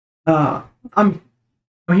Uh, I'm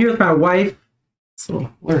I'm here with my wife. So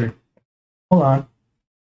where? Hold on.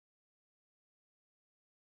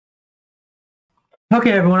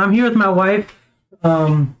 Okay, everyone. I'm here with my wife,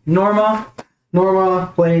 Norma.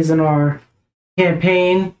 Norma plays in our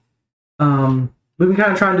campaign. We've been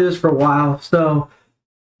kind of trying to do this for a while. So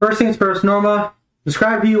first things first, Norma,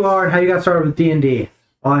 describe who you are and how you got started with D&D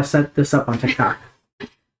while I set this up on TikTok.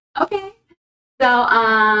 Okay. So,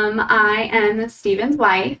 I am Steven's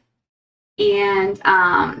wife, and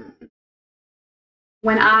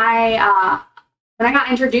when I got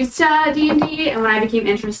introduced to D&D and when I became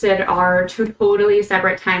interested are two totally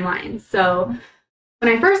separate timelines. So,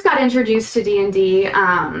 when I first got introduced to D&D,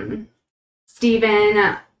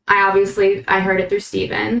 Steven, I heard it through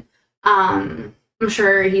Steven. I'm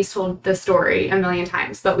sure he's told the story a million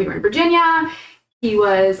times, but we were in Virginia. He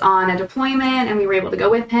was on a deployment and we were able to go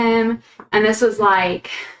with him. And this was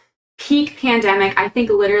like peak pandemic. I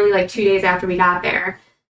think literally like 2 days after we got there,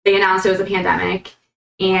 they announced it was a pandemic.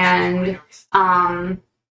 And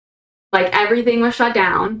like everything was shut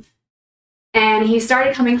down. And he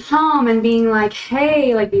started coming home and being like,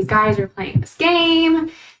 hey, like these guys are playing this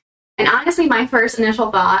game. And honestly, my first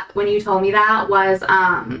initial thought when you told me that was,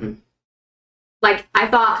 like, I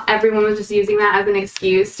thought everyone was just using that as an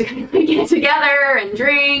excuse to kind of like, get together and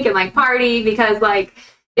drink and like party because like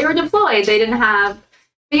they were deployed. They didn't have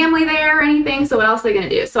family there or anything. So what else are they going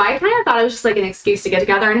to do? So I kind of thought it was just like an excuse to get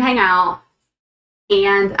together and hang out.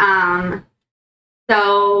 And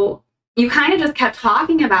so you kind of just kept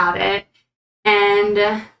talking about it.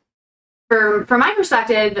 And from my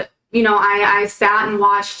perspective, you know, I sat and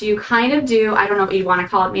watched you kind of do, I don't know what you want to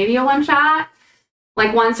call it, maybe a one shot.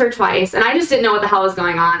 Like once or twice, and I just didn't know what the hell was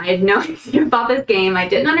going on. I had no idea about this game. I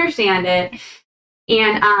didn't understand it.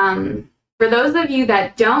 And for those of you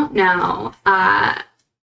that don't know,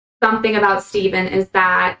 something about Steven is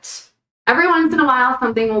that every once in a while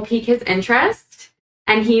something will pique his interest,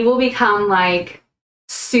 and he will become like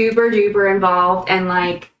super duper involved and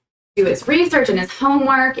like do his research and his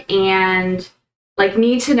homework and like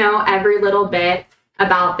need to know every little bit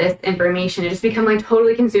about this information and just become like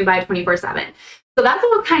totally consumed by it 24/7. So that's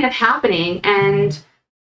what was kind of happening. And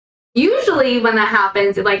usually when that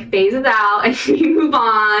happens, it like phases out and you move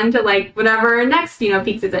on to like whatever next, you know,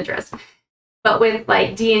 piques his interest. But with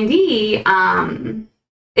like D&D,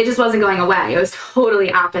 it just wasn't going away. It was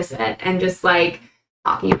totally opposite and just like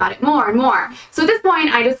talking about it more and more. So at this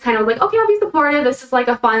point, I just kind of was like, okay, I'll be supportive. This is like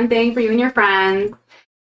a fun thing for you and your friends.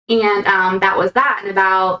 And that was that. And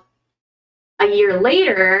about a year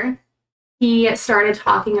later, he started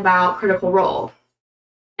talking about Critical Role.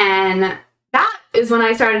 And that is when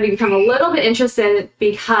I started to become a little bit interested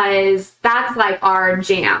because that's like our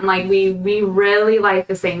jam. Like we really like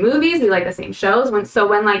the same movies, we like the same shows. When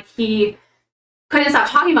like he couldn't stop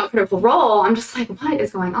talking about Critical Role, I'm just like, what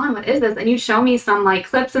is going on? What is this? And you show me some like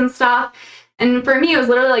clips and stuff. And for me, it was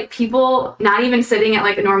literally like people not even sitting at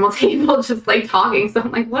like a normal table, just like talking. So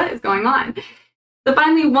I'm like, what is going on? So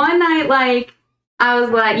finally one night, like, I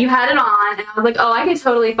was like, you had it on, and I was like, oh, I could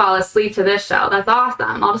totally fall asleep to this show. That's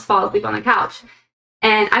awesome. I'll just fall asleep on the couch.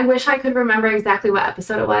 And I wish I could remember exactly what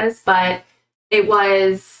episode it was, but it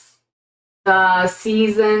was the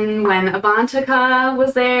season when Avantika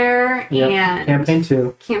was there. Yep. And Campaign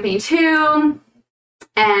 2. Campaign 2.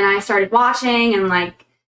 And I started watching and like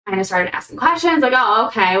kind of started asking questions like, oh,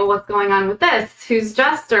 okay, well, what's going on with this? Who's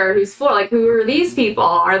Jester? Who's Floor? Like, who are these people?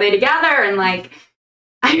 Are they together? And like,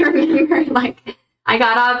 I remember like, I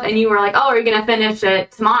got up and you were like, oh, are you going to finish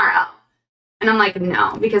it tomorrow? And I'm like,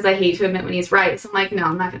 no, because I hate to admit when he's right. So I'm like, no,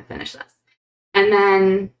 I'm not going to finish this. And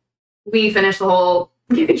then we finished the whole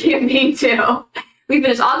campaign 2. We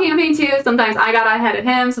finished all campaign 2. Sometimes I got ahead of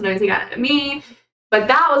him. Sometimes he got ahead of me. But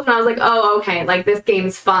that was when I was like, oh, okay, like this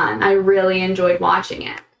game's fun. I really enjoyed watching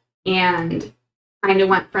it. And kind of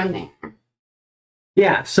went from there.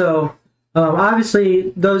 Yeah, so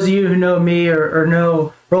obviously those of you who know me or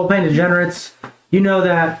know Role-Playing Degenerates, you know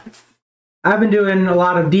that I've been doing a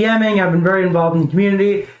lot of DMing. I've been very involved in the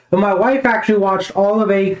community. But my wife actually watched all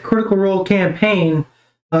of a Critical Role campaign,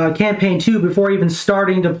 campaign 2, before even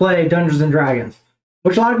starting to play Dungeons and Dragons,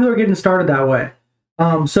 which a lot of people are getting started that way.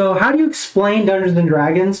 So how do you explain Dungeons and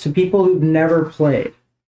Dragons to people who've never played?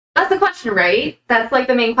 That's the question, right? That's like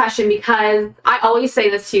the main question, because I always say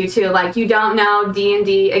this to you too. Like, you don't know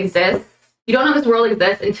D&D exists. You don't know this world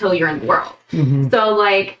exists until you're in the world. Mm-hmm. So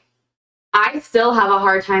like, I still have a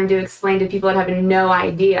hard time to explain to people that have no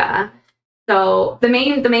idea. So the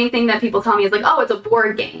main thing that people tell me is like, oh, it's a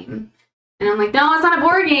board game. And I'm like, no, it's not a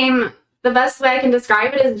board game. the best way I can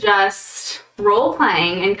describe it is just role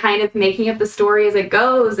playing and kind of making up the story as it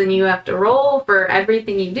goes, and you have to roll for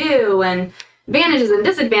everything you do and advantages and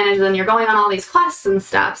disadvantages, and you're going on all these quests and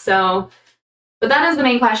stuff. So, but that is the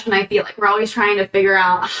main question. I feel like we're always trying to figure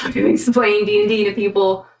out how to explain D&D to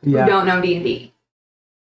people who don't know D&D.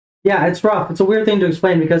 Yeah, it's rough. It's a weird thing to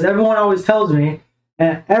explain because everyone always tells me,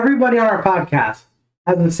 and everybody on our podcast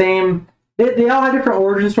has the same. They all have different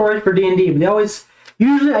origin stories for D&D, but they always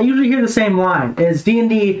I usually hear the same line: "Is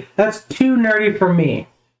D&D that's too nerdy for me."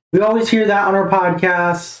 We always hear that on our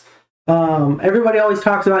podcasts. Everybody always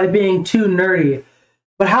talks about it being too nerdy,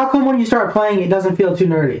 but how come when you start playing, it doesn't feel too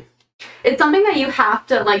nerdy? It's something that you have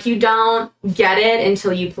to like. You don't get it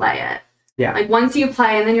until you play it. Yeah. Like once you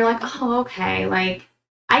play, and then you're like, oh, okay. Like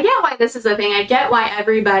I get why this is a thing. I get why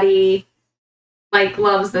everybody like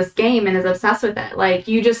loves this game and is obsessed with it. Like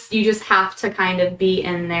you just have to kind of be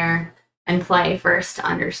in there and play first to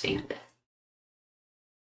understand it.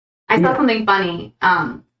 I saw something funny,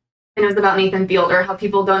 and it was about Nathan Fielder, how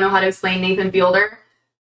people don't know how to explain Nathan Fielder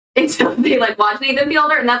until they like watch Nathan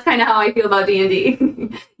Fielder, and that's kind of how I feel about D&D.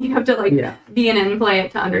 You have to like be in it and play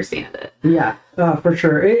it to understand it. Yeah, for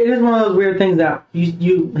sure. It is one of those weird things that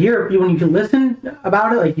you hear when you listen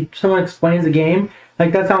about it, like someone explains the game,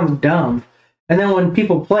 like that sounds dumb. And then when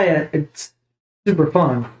people play it, it's super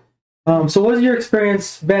fun. So what's your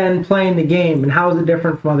experience been playing the game, and how is it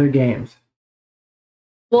different from other games?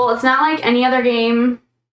 Well, it's not like any other game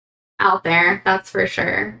out there, that's for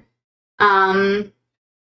sure. My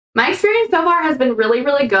experience so far has been really,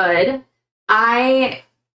 really good. I'm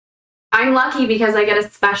lucky because I get a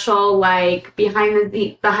special like behind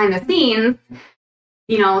the scenes,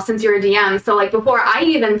 you know, since you're a DM. So like before I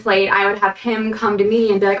even played, I would have him come to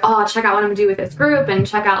me and be like, oh, check out what I'm gonna do with this group and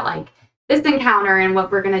check out like this encounter and what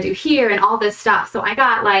we're gonna do here and all this stuff. So I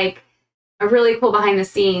got like a really cool behind the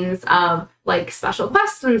scenes of like special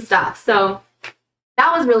quests and stuff. So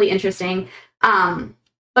that was really interesting.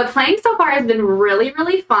 But playing so far has been really,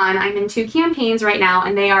 really fun. I'm in 2 campaigns right now,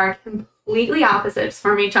 and they are completely opposites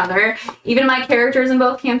from each other. Even my characters in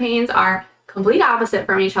both campaigns are complete opposite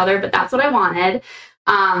from each other, but that's what I wanted.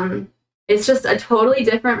 It's just a totally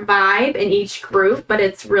different vibe in each group, but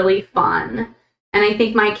it's really fun. And I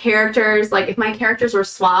think my characters, like if my characters were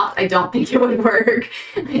swapped, I don't think it would work.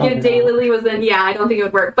 If Daylily was in, I don't think it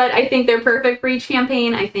would work. But I think they're perfect for each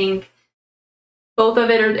campaign. I think both of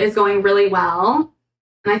it is going really well.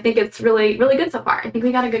 And I think it's really, really good so far. I think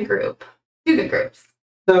we got a good group. 2 good groups.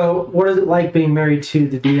 So what is it like being married to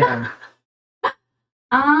the DM?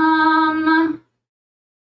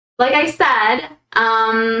 Like I said,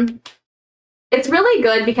 it's really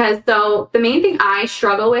good because the main thing I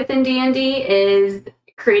struggle with in D&D is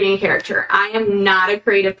creating a character. I am not a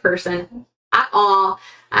creative person at all.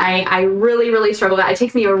 I really, really struggle with that. It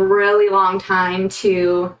takes me a really long time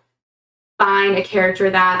to find a character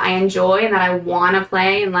that I enjoy and that I want to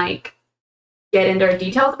play and like get into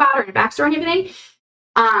details about her and backstory and everything.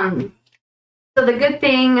 So the good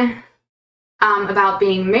thing about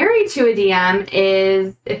being married to a DM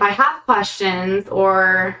is if I have questions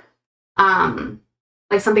or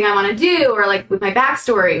like something I want to do or like with my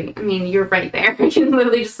backstory, I mean, you're right there. You can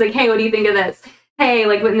literally just like, hey, what do you think of this? Hey,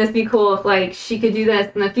 like, wouldn't this be cool if like she could do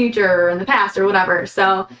this in the future or in the past or whatever?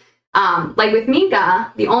 So like with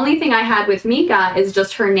Mika, the only thing I had with Mika is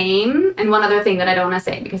just her name and one other thing that I don't want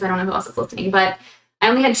to say because I don't know who else is listening, but I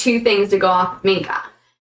only had 2 things to go off of Mika.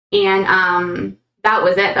 And that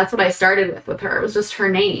was it. That's what I started with her. It was just her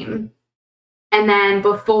name. And then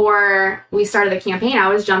before we started the campaign, I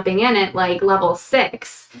was jumping in at like level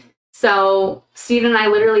 6. So Steven and I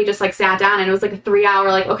literally just like sat down and it was like a 3-hour,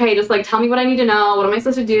 like, okay, just like tell me what I need to know. What am I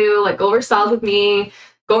supposed to do? Like go over spells with me,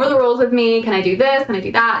 go over the rules with me. Can I do this? Can I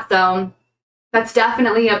do that? So that's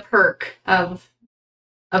definitely a perk of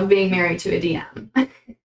being married to a DM.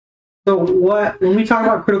 So when we talk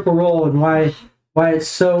about Critical Role and why it's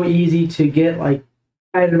so easy to get like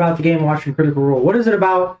excited about the game watching Critical Role, what is it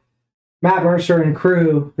about Matt Mercer and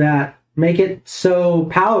crew that make it so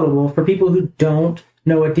palatable for people who don't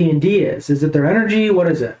know what D&D is? Is it their energy? What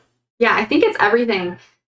is it? Yeah, I think it's everything.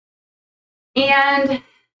 And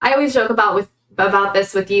I always joke about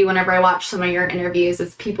this with you whenever I watch some of your interviews,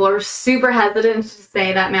 is people are super hesitant to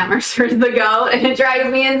say that Matt Mercer is the GOAT, and it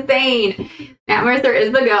drives me insane. Matt Mercer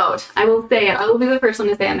is the GOAT. I will say it. I will be the first one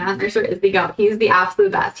to say it. Matt Mercer is the GOAT. He's the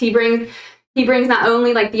absolute best. He brings not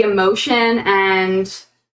only like the emotion and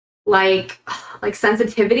like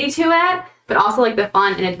sensitivity to it, but also like the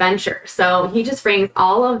fun and adventure. So he just brings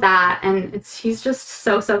all of that, and he's just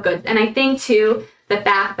so good. And I think too, the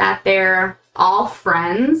fact that they're all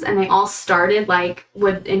friends and they all started like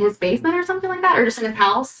in his basement or something like that, or just in his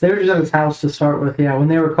house. They were just in his house to start with, yeah, when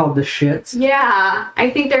they were called the Shits. Yeah, I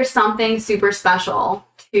think there's something super special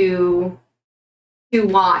to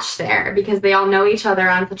watch there, because they all know each other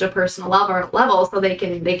on such a personal level, so they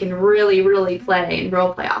can really, really play and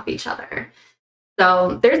role play off each other.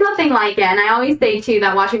 So there's nothing like it. And I always say too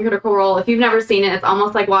that watching Critical Role, if you've never seen it, it's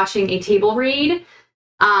almost like watching a table read,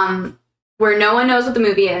 where no one knows what the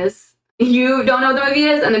movie is. You don't know what the movie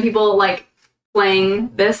is, and the people like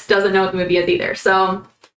playing this doesn't know what the movie is either. So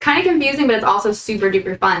kind of confusing, but it's also super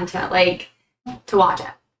duper fun to watch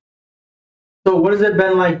it. So what has it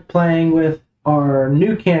been like playing with our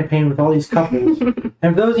new campaign with all these couples?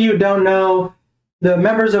 And for those of you who don't know, the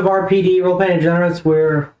members of RPD, Role Playing Degenerates,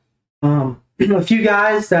 were a few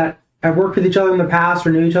guys that have worked with each other in the past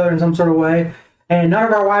or knew each other in some sort of way, and none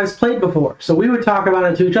of our wives played before. So we would talk about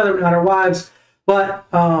it to each other, but not our wives. But,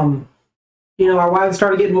 our wives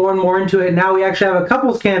started getting more and more into it. Now we actually have a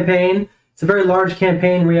couples campaign. It's a very large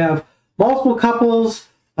campaign. We have multiple couples,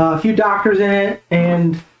 a few doctors in it,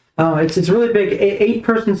 and it's a really big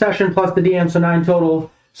 8-person session plus the DM, so 9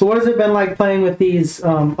 total. So what has it been like playing with these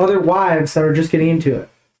other wives that are just getting into it?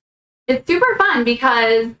 It's super fun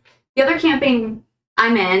because the other campaign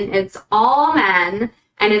I'm in, it's all men,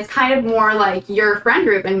 and it's kind of more like your friend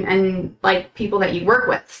group and like people that you work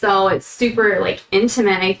with. So it's super like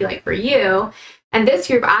intimate, I feel like, for you. And this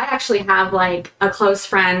group, I actually have like a close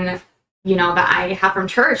friend, that I have from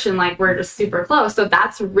church, and like we're just super close. So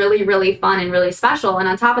that's really, really fun and really special. And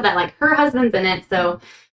on top of that, like her husband's in it, so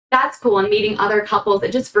that's cool. And meeting other couples,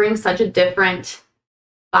 it just brings such a different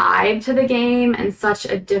vibe to the game and such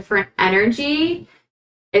a different energy.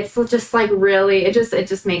 It's just like really, it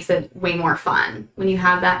just makes it way more fun when you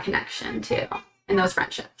have that connection too, and those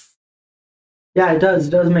friendships. Yeah, it does.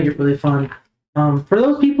 It does make it really fun. For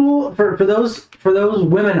those people, for those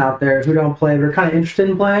women out there who don't play, they're kind of interested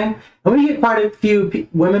in playing, and we get quite a few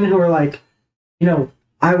women who are like, I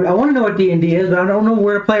want to know what D&D is, but I don't know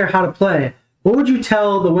where to play or how to play. What would you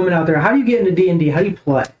tell the women out there? How do you get into D&D? How do you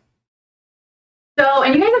play? So,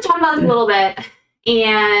 and you guys have talked about this a little bit,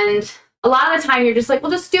 and a lot of the time you're just like,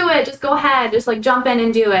 well, just do it. Just go ahead. Just like jump in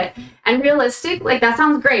and do it. And realistic, like that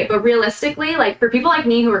sounds great. But realistically, like for people like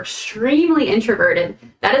me who are extremely introverted,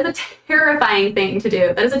 that is a terrifying thing to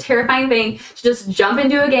do. That is a terrifying thing to just jump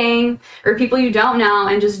into a game or people you don't know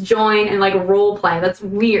and just join and like role play. That's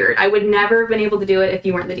weird. I would never have been able to do it if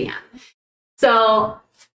you weren't the DM. So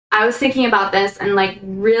I was thinking about this and like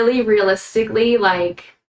really realistically, like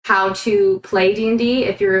how to play D&D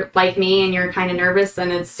if you're like me and you're kind of nervous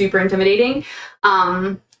and it's super intimidating.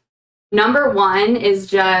 Number one is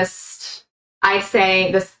just, I'd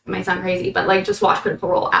say, this might sound crazy, but like just watch Critical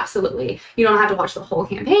Role. Absolutely. You don't have to watch the whole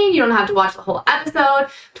campaign. You don't have to watch the whole episode,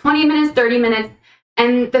 20 minutes, 30 minutes.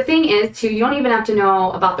 And the thing is too, you don't even have to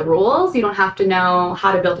know about the rules. You don't have to know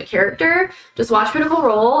how to build a character. Just watch Critical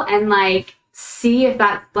Role and like see if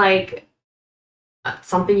that's like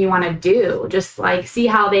something you want to do. Just like see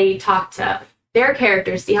how they talk to their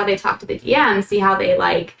characters, see how they talk to the DM, see how they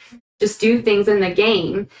like just do things in the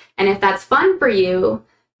game. And if that's fun for you,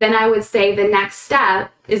 then I would say the next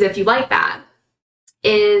step is, if you like that,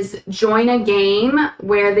 is join a game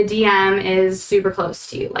where the DM is super close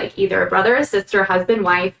to you, like either a brother, a sister, husband,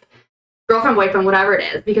 wife, girlfriend, boyfriend, whatever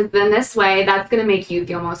it is, because then this way that's going to make you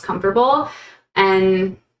feel most comfortable.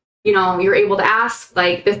 And you're able to ask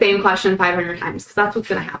like the same question 500 times, because that's what's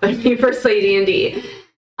going to happen when you first play D&D.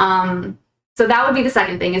 So that would be the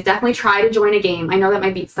second thing, is definitely try to join a game. I know that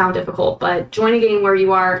might sound difficult, but join a game where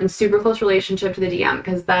you are in super close relationship to the DM,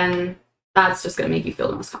 because then that's just going to make you feel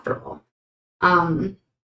the most comfortable. I'd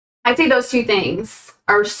say those two things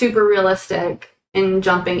are super realistic in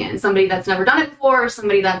jumping in. Somebody that's never done it before, or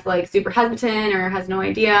somebody that's like super hesitant or has no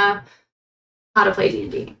idea how to play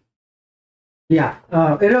D&D. Yeah,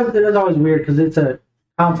 it is always weird because it's a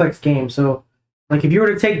complex game. So, like, if you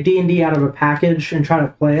were to take D&D out of a package and try to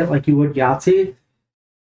play it like you would Yahtzee,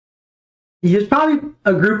 there's probably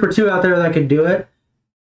a group or two out there that could do it.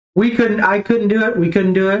 I couldn't do it. We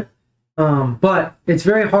couldn't do it. But it's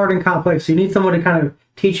very hard and complex. So you need someone to kind of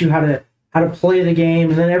teach you how to play the game.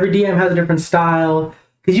 And then every DM has a different style,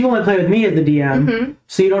 because you only play with me as the DM,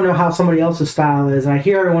 so you don't know how somebody else's style is. And I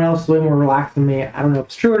hear everyone else is way more relaxed than me. I don't know if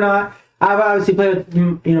it's true or not. I've obviously played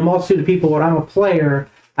with a multitude of people. When I'm a player,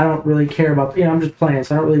 I don't really care about, I'm just playing,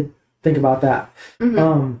 so I don't really think about that.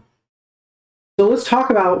 So let's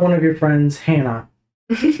talk about one of your friends, Hannah.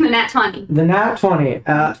 The Nat 20. The Nat 20.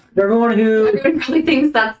 Everyone probably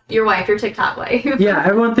thinks that's your wife, your TikTok wife. Yeah,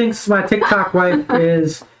 everyone thinks my TikTok wife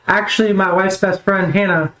is actually my wife's best friend,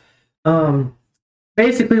 Hannah.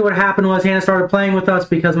 basically what happened was Hannah started playing with us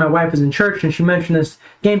because my wife was in church and she mentioned this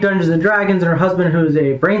game Dungeons and Dragons, and her husband, who's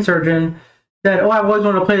a brain surgeon, said, oh, I've always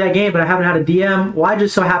wanted to play that game, but I haven't had a DM. Well, I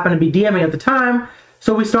just so happened to be DMing at the time,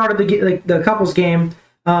 so we started the couples game,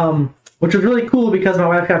 which was really cool because my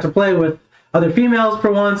wife got to play with other females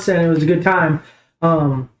for once, and it was a good time.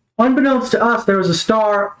 Unbeknownst to us, there was a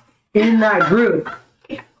star in that group.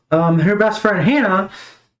 Her best friend Hannah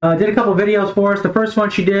did a couple videos for us. The first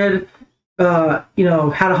one she did, had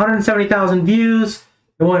 170,000 views.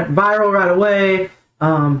 It went viral right away.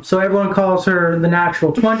 So everyone calls her the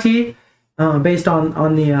Natural 20, based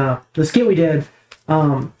on the skit we did.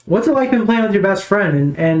 What's it like been playing with your best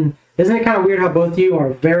friend? And isn't it kind of weird how both of you are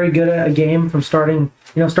very good at a game from starting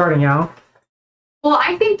out? Well,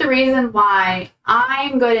 I think the reason why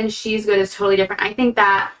I'm good and she's good is totally different. I think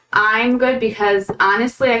that I'm good because,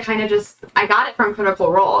 honestly, I got it from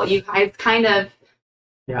Critical Role. You guys kind of...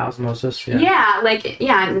 Yeah, osmosis.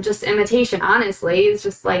 And just imitation, honestly. It's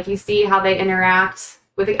just like you see how they interact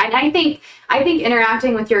with it. And I think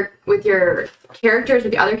interacting with your characters,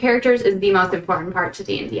 with the other characters, is the most important part to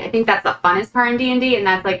D&D. I think that's the funnest part in D&D, and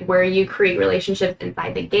that's like where you create relationships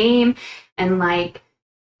inside the game, and like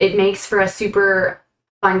it makes for a super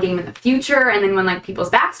fun game in the future. And then when like people's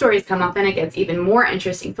backstories come up, then it gets even more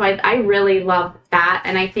interesting. So I really love that,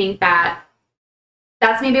 and I think that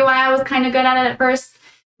that's maybe why I was kind of good at it at first,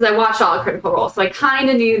 because I watched all of Critical Role, so I kind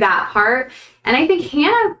of knew that part. And I think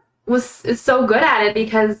Hannah is so good at it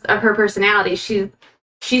because of her personality. She's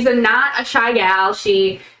not a shy gal.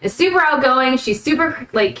 She is super outgoing. She's super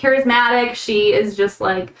like charismatic. She is just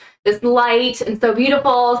like this light and so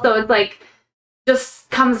beautiful. So it's like just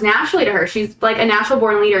comes naturally to her. She's like a natural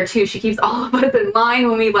born leader too. She keeps all of us in line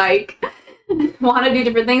when we like want to do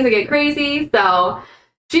different things and get crazy. So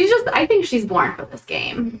I think she's born for this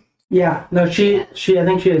game. Yeah, no, I think she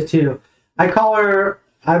is too.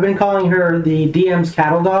 I've been calling her the DM's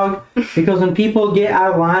cattle dog, because when people get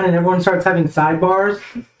out of line and everyone starts having sidebars,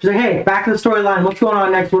 she's like, hey, back to the storyline, what's going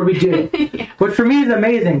on next, what do we do? Yeah. Which for me is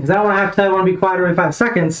amazing, because I don't want to have to tell everyone to be quiet every 5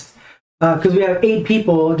 seconds, because we have 8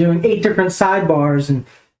 people doing 8 different sidebars, and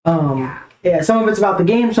some of it's about the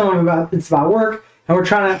game, some of it's about work, and we're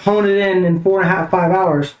trying to hone it in 4.5, 5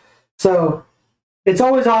 hours. So it's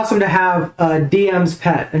always awesome to have a DM's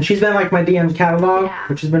pet, and she's been like my DM's catalog,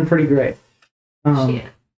 which has been pretty great. She is.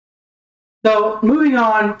 So moving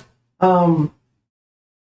on,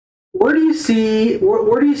 where do you see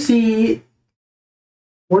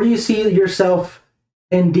yourself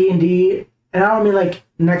in D&D? And I don't mean like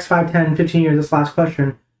next 5, 10, 15 years. This last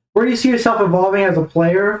question. Where do you see yourself evolving as a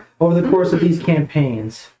player over the course of these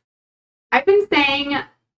campaigns? I've been saying,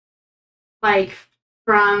 like,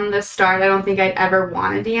 from the start, I don't think I'd ever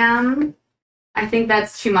want a DM. I think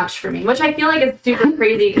that's too much for me, which I feel like is super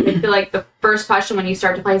crazy, because I feel like the first question when you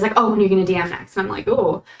start to play is like, oh, when are you going to DM next? And I'm like,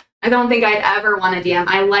 oh, I don't think I'd ever want to DM.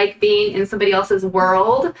 I like being in somebody else's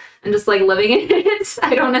world and just like living in it.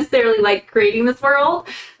 I don't necessarily like creating this world,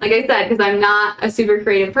 like I said, because I'm not a super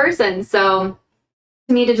creative person. So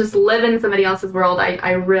to me, to just live in somebody else's world,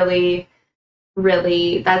 I really,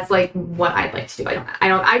 that's like what I'd like to do. That's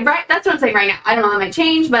what I'm saying right now. I don't know, that might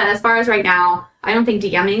change, but as far as right now, I don't think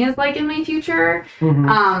DMing is like in my future.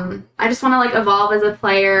 Mm-hmm. I just want to like evolve as a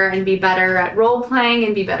player and be better at role playing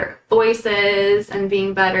and be better at voices and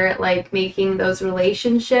being better at like making those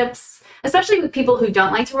relationships, especially with people who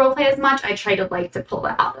don't like to role play as much. I try to like to pull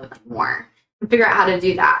that out of them more and figure out how to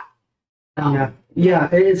do that. So. Yeah.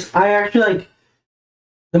 I actually like,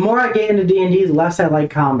 the more I get into D&D, the less I like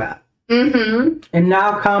combat. Mm-hmm. And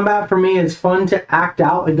now combat for me is fun to act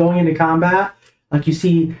out, like going into combat. Like you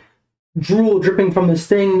see drool dripping from this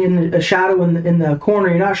thing in a shadow in the corner.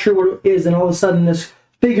 You're not sure what it is, and all of a sudden this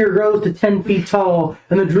figure grows to 10 feet tall,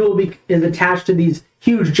 and the drool is attached to these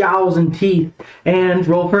huge jowls and teeth, and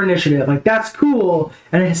roll for initiative. Like, that's cool,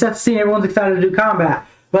 and it's just seeing everyone's excited to do combat.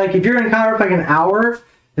 But like, if you're in combat for like an hour,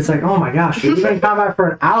 it's like, oh my gosh, you've been in combat for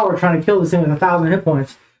an hour trying to kill this thing with 1,000 hit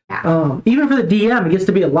points. Even for the DM, it gets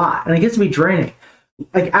to be a lot, and it gets to be draining.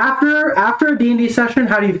 Like, after a D&D session,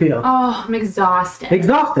 how do you feel? Oh, I'm exhausted.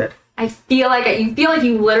 Exhausted. I feel like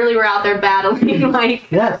you literally were out there battling, like,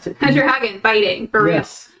 yes, a dragon, fighting, for real.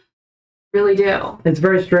 Yes. Really do. It's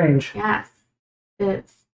very strange. Yes, it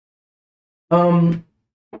is.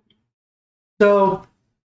 So,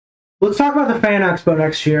 let's talk about the Fan Expo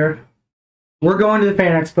next year. We're going to the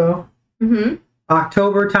Fan Expo. Mm-hmm.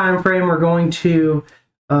 October timeframe, we're going to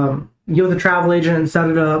get with a travel agent and set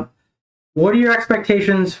it up. What are your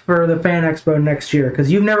expectations for the Fan Expo next year? Because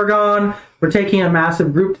you've never gone. We're taking a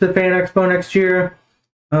massive group to the Fan Expo next year.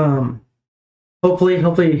 Hopefully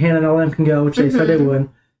Hannah and all them can go, which they said they would.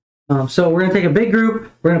 So we're going to take a big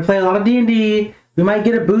group. We're going to play a lot of D&D. We might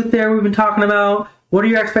get a booth there we've been talking about. What are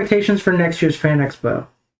your expectations for next year's Fan Expo?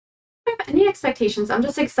 I don't have any expectations. I'm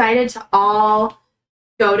just excited to all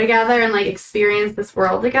go together and like experience this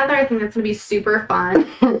world together. I think that's going to be super fun.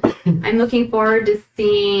 I'm looking forward to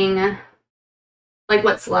seeing like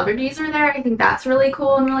what celebrities are there. I think that's really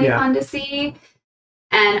cool and really fun to see.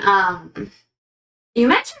 And you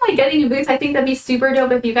mentioned like getting a booth. I think that'd be super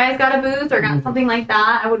dope if you guys got a booth or got something like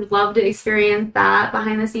that. I would love to experience that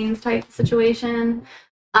behind the scenes type situation.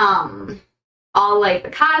 All like the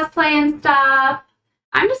cosplay and stuff.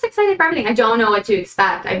 I'm just excited for everything. I don't know what to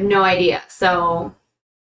expect. I have no idea. So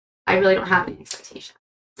I really don't have any expectations.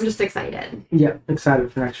 I'm just excited. Yeah,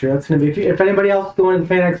 excited for next year. That's going to be, if anybody else is going to the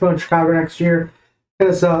Fan Expo in Chicago next year, hit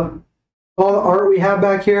us up. All the art we have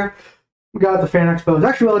back here, we got at the Fan Expo. It's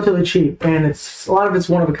actually relatively cheap, and it's a lot of it's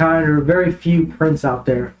one of a kind. There are very few prints out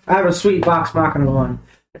there. I have a sweet Vox Machina one.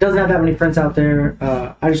 It doesn't have that many prints out there.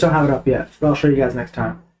 I just don't have it up yet, but I'll show you guys next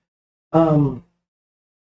time.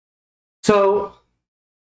 So,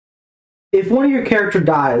 if one of your character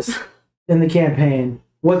dies in the campaign,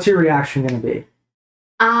 what's your reaction going to be?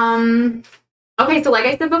 Okay, so like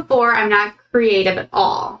I said before, I'm not creative at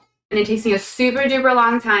all. And it takes me a super duper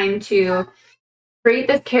long time to create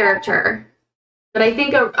this character. But I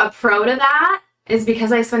think a pro to that is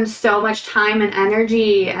because I spend so much time and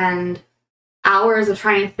energy and hours of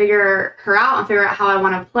trying to figure her out and figure out how I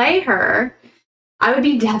want to play her. I would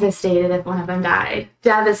be devastated if one of them died.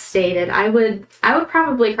 Devastated. I would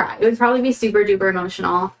probably cry. It would probably be super duper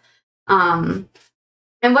emotional. And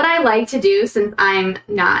what I like to do, since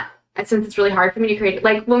it's really hard for me to create,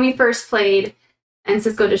 like when we first played and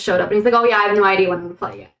Cisco just showed up and he's like, oh yeah, I have no idea what I'm going to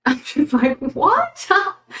play yet. I'm just like, what?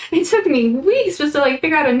 It took me weeks just to like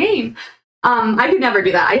figure out a name. I could never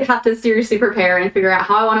do that. I'd have to seriously prepare and figure out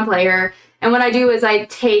how I want to play her. And what I do is I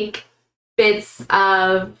take bits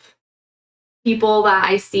of people that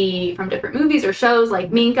I see from different movies or shows,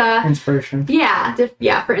 like Minka. Inspiration.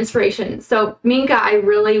 Yeah, for inspiration. So Minka, I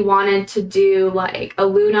really wanted to do like a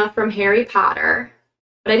Luna from Harry Potter,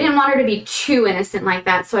 but I didn't want her to be too innocent like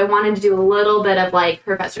that. So I wanted to do a little bit of like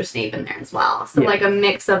Professor Snape in there as well. So like a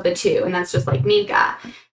mix of the two, and that's just like Minka.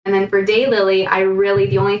 And then for Daylily,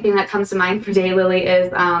 the only thing that comes to mind for Daylily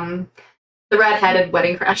is the redheaded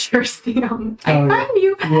Wedding Crashers. I find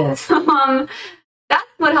you. Yeah. So, that's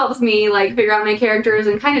what helps me like figure out my characters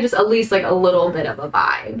and kind of just at least like a little bit of a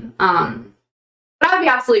vibe. But I would be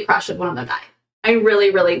absolutely crushed if one of them died. I really,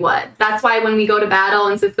 really would. That's why when we go to battle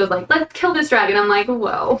and Cisco's like, let's kill this dragon, I'm like,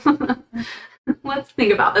 whoa. Let's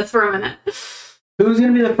think about this for a minute. Who's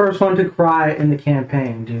going to be the first one to cry in the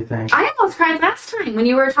campaign, do you think? I almost cried last time when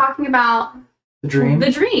you were talking about the dream.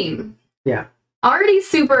 The dream. Yeah. Already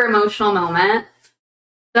super emotional moment.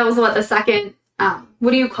 That was the second... what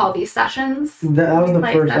do you call these sessions? That was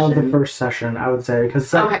the first session, I would say, because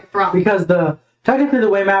technically the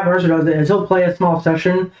way Matt Mercer does it is he'll play a small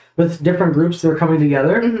session with different groups that are coming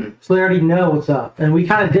together, so they already know what's up, and we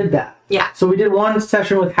kind of did that. Yeah. So we did one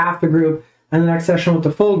session with half the group, and the next session with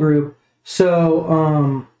the full group.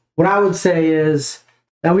 So what I would say is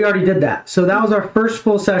that we already did that. So that was our first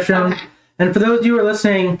full session, and for those of you who are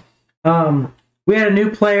listening, we had a new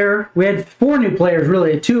player. We had 4 new players,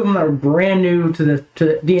 really. 2 of them that were brand new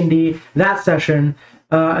to D&D that session,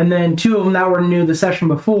 and then 2 of them that were new the session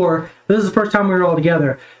before. This is the first time we were all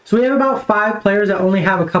together. So we have about 5 players that only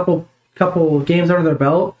have a couple games under their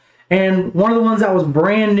belt. And one of the ones that was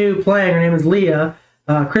brand new playing, her name is Leah,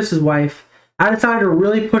 Chris's wife. I decided to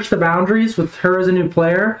really push the boundaries with her as a new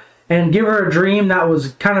player and give her a dream that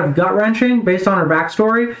was kind of gut-wrenching based on her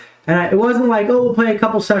backstory. And it wasn't like, oh, we'll play a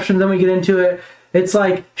couple sessions, then we get into it. It's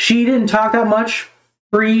like, she didn't talk that much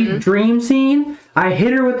pre-dream scene. I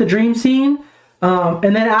hit her with the dream scene.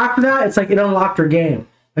 And then after that, it's like it unlocked her game.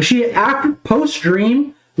 After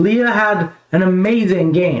post-dream, Leah had an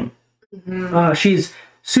amazing game. She's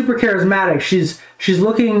super charismatic. She's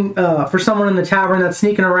looking for someone in the tavern that's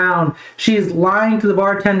sneaking around. She's lying to the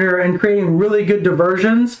bartender and creating really good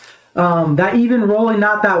diversions. That even rolling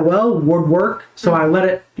not that well would work, so I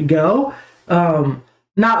let it go.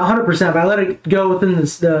 Not 100%, but I let it go within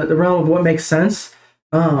the realm of what makes sense.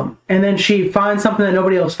 And then she finds something that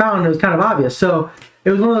nobody else found, and it was kind of obvious. So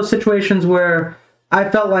it was one of those situations where I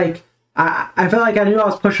felt like I knew I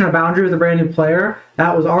was pushing a boundary with a brand new player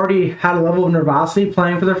that was already had a level of nervosity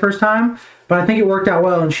playing for the first time. But I think it worked out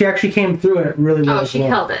well, and she actually came through it really well. Oh, she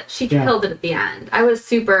killed it. She killed it at the end. I was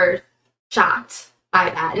super shocked by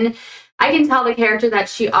that. And I can tell the character that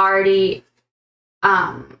she's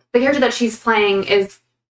playing is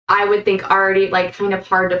I would think already like kind of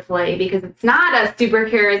hard to play because it's not a super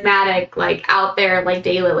charismatic, like out there like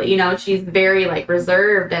Daylily. You know, she's very like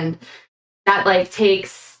reserved, and that like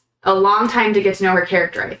takes a long time to get to know her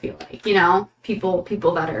character. I feel like, you know, people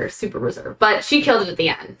that are super reserved, but she killed it at the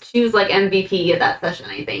end. She was like MVP of that session,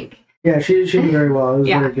 I think. Yeah, she did very well. It was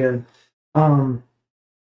very good.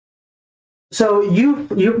 So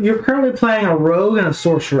you're currently playing a rogue and a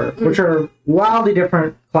sorcerer, which are wildly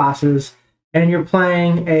different classes, and you're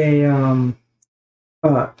playing a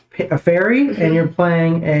fairy, and you're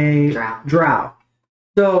playing a drow.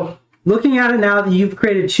 So looking at it now that you've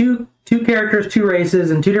created two characters, two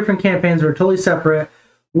races, and two different campaigns that are totally separate,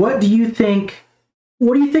 what do you think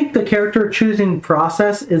the character choosing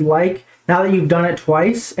process is like now that you've done it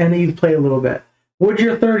twice and that you've played a little bit? Would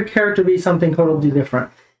your third character be something totally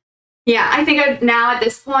different? Yeah, I think now at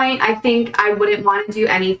this point, I think I wouldn't want to do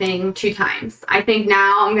anything 2 times. I think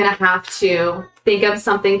now I'm going to have to think of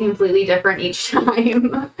something completely different each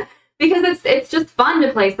time because it's just fun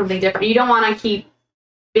to play something different. You don't want to keep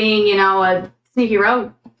being, you know, a sneaky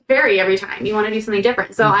rogue fairy every time. You want to do something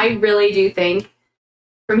different. So I really do think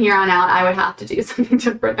from here on out, I would have to do something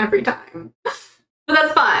different every time. But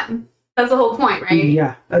that's fun. That's the whole point, right?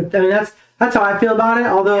 Yeah. I mean, that's how I feel about it.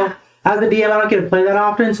 Although, as a DM, I don't get to play that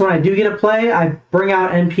often. So when I do get to play, I bring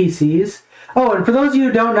out NPCs. Oh, and for those of you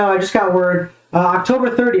who don't know, I just got word. October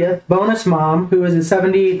 30th, Bonus Mom, who is a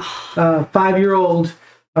 75-year-old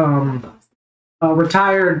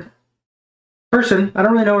retired person. I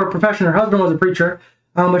don't really know her profession. Her husband was a preacher.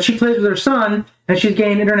 But she plays with her son, and she's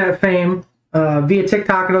gained internet fame via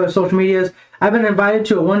TikTok and other social medias. I've been invited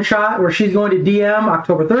to a one-shot where she's going to DM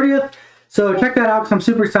October 30th. So check that out because I'm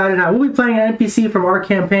super excited. I will be playing an NPC from our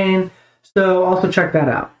campaign, so also check that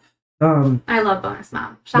out. I love Bonus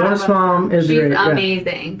Mom. Bonus Mom is great. She's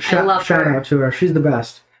amazing. Yeah. I love her. Shout out to her. She's the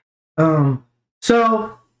best.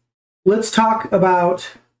 So let's talk about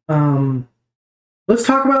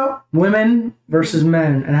women versus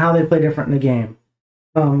men and how they play different in the game.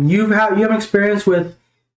 You have an experience with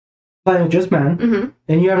playing with just men,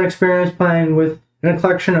 and you have an experience playing with a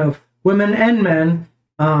collection of women and men.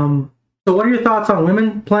 So what are your thoughts on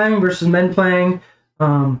women playing versus men playing?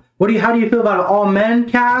 How do you feel about an all men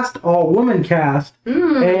cast, all woman cast,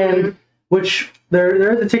 and which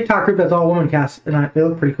there is a TikTok group that's all woman cast, and they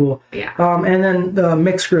look pretty cool. Yeah. And then the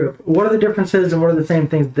mixed group. What are the differences, and what are the same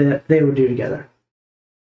things that they would do together?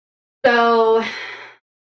 So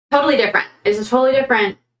totally different. It's a totally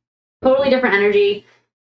different energy.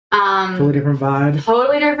 Totally different vibe.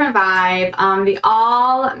 Totally different vibe. The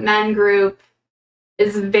all men group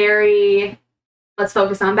is very, let's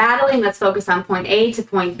focus on battling. Let's focus on point A to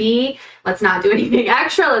point B. Let's not do anything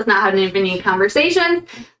extra. Let's not have any conversations.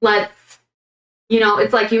 Let's,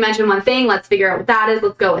 it's like you mentioned one thing. Let's figure out what that is.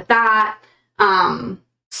 Let's go with that.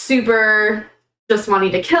 Super just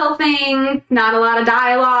wanting to kill things. Not a lot of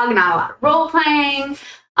dialogue. Not a lot of role playing.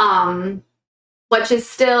 Which is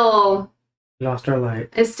still... Lost our light.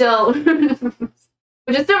 Is still...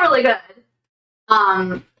 which is still really good.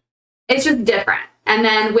 It's just different. And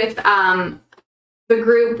then with the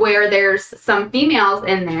group where there's some females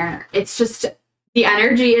in there, it's just... The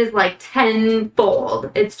energy is like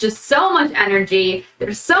tenfold. It's just so much energy.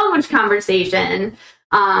 There's so much conversation.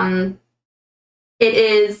 It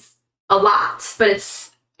is a lot, but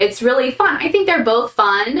it's really fun. I think they're both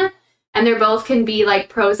fun, and they're both can be like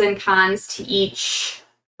pros and cons to each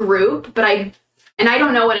group. But I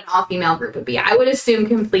don't know what an all-female group would be. I would assume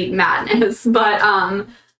complete madness. But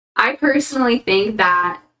I personally think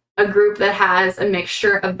that a group that has a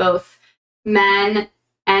mixture of both men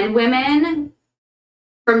and women,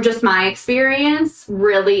 from just my experience,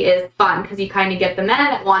 really is fun because you kind of get the men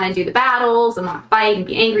that want to do the battles and want to fight and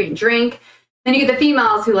be angry and drink. Then you get the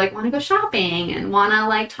females who like want to go shopping and want to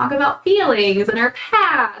like talk about feelings and her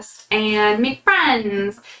past and make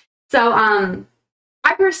friends. So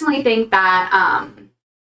I personally think that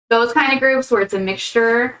those kind of groups where it's a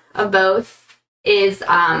mixture of both is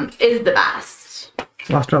the best.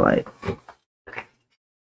 Lost our light. Okay.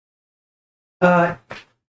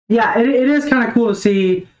 Yeah, it is kind of cool to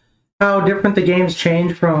see how different the games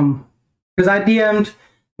change from... Because I DM'd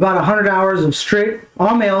about 100 hours of straight,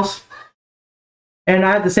 all males, and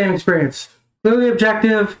I had the same experience. Clearly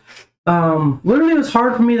objective. Literally, it was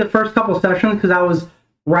hard for me the first couple sessions because I was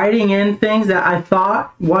writing in things that I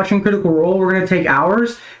thought, watching Critical Role, were going to take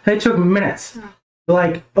hours, and it took minutes.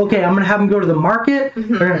 Like, okay, I'm going to have them go to the market,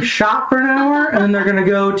 they're going to shop for an hour, and then they're going to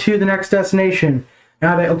go to the next destination.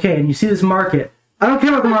 And I'm like, okay, and you see this market. I don't care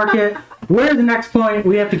about the market. Where's the next point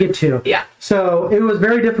we have to get to? Yeah. So it was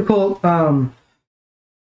very difficult.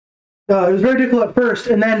 it was very difficult at first,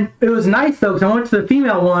 and then it was nice though because I went to the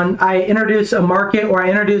female one. I introduced a market, or I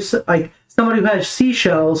introduced like somebody who has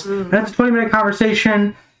seashells. And that's a 20-minute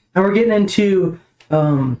conversation, and we're getting into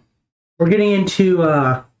what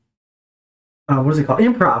is it called?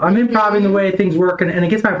 Improv. I'm improving the way things work, and it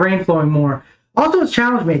gets my brain flowing more. Also, it's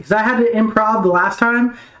challenged me because I had to improv the last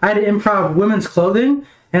time. I had to improv women's clothing,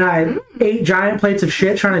 and I ate giant plates of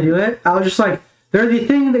shit trying to do it. I was just like, they're the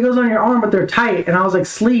thing that goes on your arm, but they're tight. And I was like,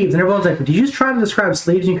 sleeves. And everyone's like, did you just try to describe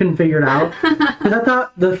sleeves and you couldn't figure it out? Because I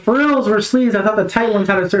thought the frills were sleeves. I thought the tight ones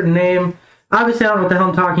had a certain name. Obviously, I don't know what the hell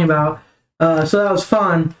I'm talking about. So that was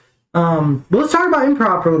fun. But let's talk about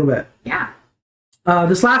improv for a little bit. Yeah.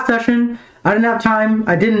 This last session, I didn't have time.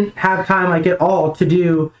 I didn't have time, like, at all to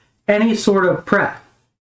do any sort of prep.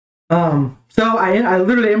 So I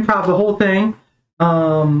literally improv the whole thing.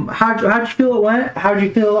 How'd you feel it went? How do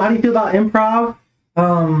you feel about improv?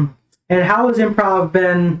 And how has improv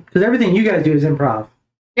been? Because everything you guys do is improv.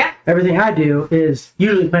 Yeah. Everything I do is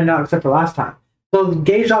usually planned out except for last time. So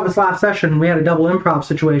gauged off this last session, we had a double improv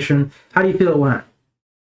situation. How do you feel it went?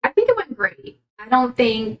 I think it went great. I don't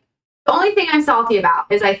think... The only thing I'm salty about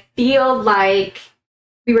is I feel like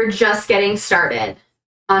we were just getting started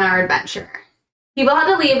on our adventure. People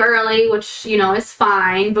had to leave early, which, is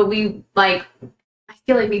fine, but I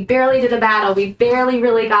feel like we barely did a battle. We barely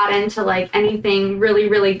really got into, anything really,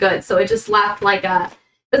 really good. So it just left it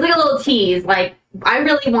was like a little tease. Like, I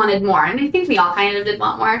really wanted more. And I think we all kind of did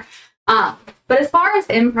want more. But as far as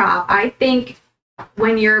improv, I think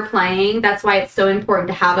when you're playing, that's why it's so important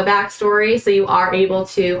to have a backstory, so you are able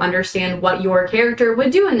to understand what your character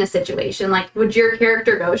would do in this situation. Like, would your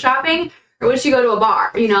character go shopping, or would she go to a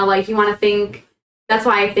bar? You want to think. That's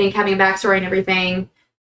why I think having a backstory and everything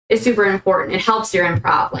is super important. It helps your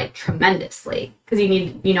improv tremendously because you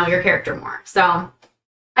need your character more. So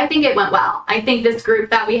I think it went well. I think this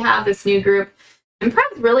group that we have, this new group,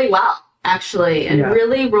 improvs really well actually, and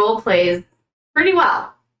really role plays pretty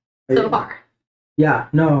well so far. Yeah,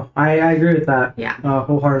 no, I agree with that. Yeah,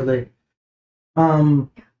 wholeheartedly.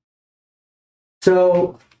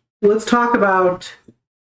 So let's talk about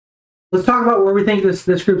where we think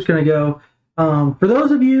this group's going to go. For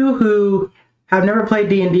those of you who have never played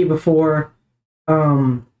D&D before,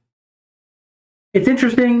 it's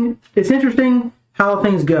interesting. It's interesting how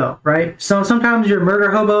things go, right? So sometimes you're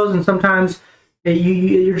murder hobos, and sometimes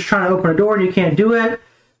you're just trying to open a door and you can't do it.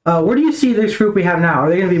 Where do you see this group we have now? Are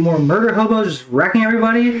they going to be more murder hobos, just wrecking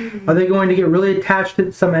everybody? Are they going to get really attached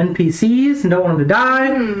to some NPCs and don't want them to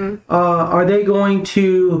die? Are they going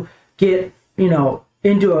to get,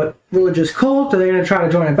 into a religious cult? Are they going to try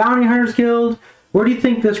to join a bounty hunters guild? Where do you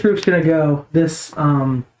think this group's going to go? This,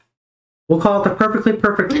 we'll call it the Perfectly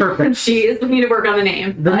Perfect Perfect. Jeez, we need to work on the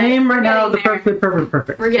name. The name right now is the Perfectly Perfect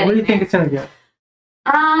Perfect. We're getting What do you think it's going to go?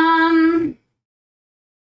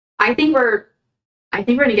 I think we're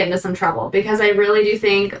going to get into some trouble because I really do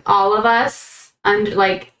think all of us,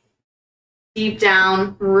 deep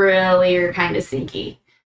down, really are kind of sneaky.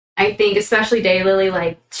 I think especially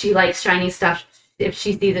Daylily, she likes shiny stuff. If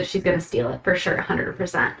she sees it, she's going to steal it for sure,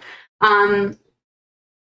 100%.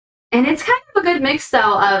 And it's kind of a good mix,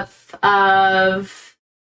 though, of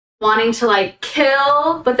wanting to,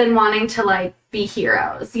 kill, but then wanting to, be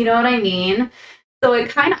heroes. You know what I mean? So I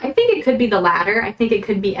think it could be the latter. I think it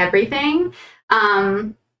could be everything.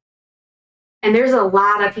 And there's a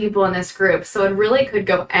lot of people in this group, so it really could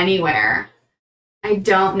go anywhere. I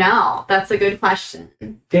don't know. That's a good question.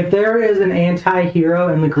 If there is an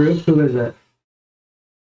anti-hero in the group, who is it?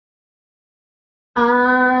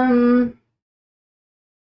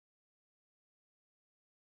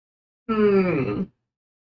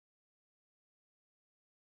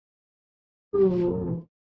 Ooh.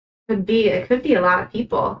 It could be a lot of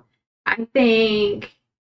people. I think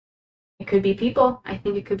it could be people. I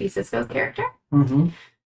think it could be Cisco's character. Mm-hmm.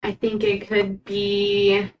 I think it could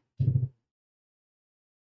be...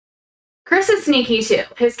 Chris is sneaky too.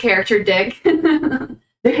 His character, Dick. I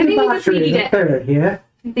think he's a sneaky dick. Yeah.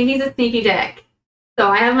 I think he's a sneaky dick. So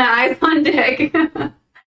I have my eyes on Dick. I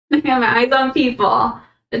have my eyes on people.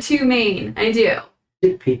 The two main. I do.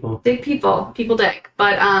 Dick people. Dick people. People Dick.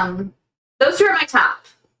 But those two are my top.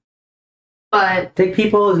 But Dick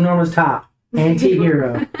people is Norma's top.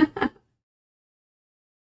 Anti-hero.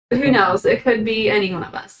 Who knows? It could be any one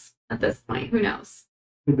of us at this point. Who knows?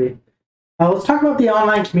 Could be. Let's talk about the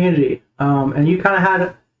online community. And you kind of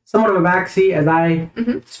had somewhat of a backseat as I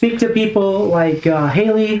speak to people like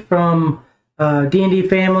Haley from D&D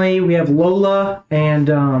Family. We have Lola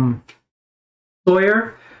and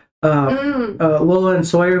Sawyer. Lola and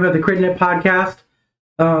Sawyer, who have the Crit podcast.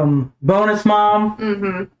 Bonus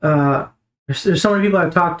Mom. There's so many people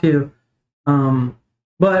I've talked to.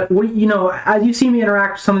 But as you see me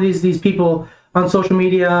interact with some of these people on social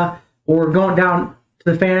media or going down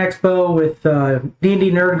to the fan expo with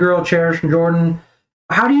D&D Nerd Girl, Cherish, and Jordan,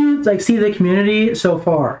 how do you see the community so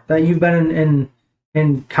far that you've been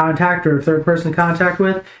in contact or third person contact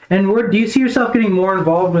with? And where do you see yourself getting more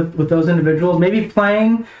involved with those individuals? Maybe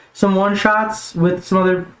playing some one shots with some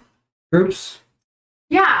other groups?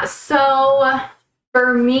 Yeah, so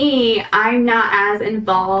for me, I'm not as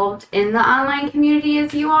involved in the online community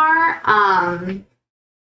as you are.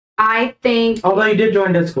 I think... Although you did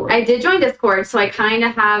join Discord. I did join Discord, so I kind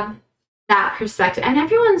of have that perspective. And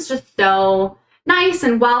everyone's just so nice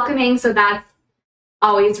and welcoming, so that's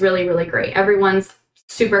always really, really great. Everyone's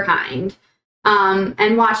super kind.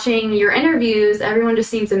 And watching your interviews, everyone just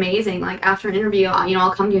seems amazing. Like, after an interview,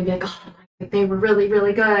 I'll come to you and be like, oh, they were really,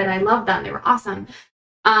 really good. I love them. They were awesome.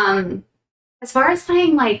 As far as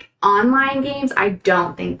playing online games, I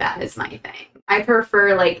don't think that is my thing. I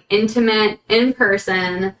prefer intimate, in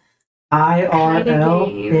person, IRL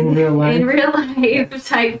in real life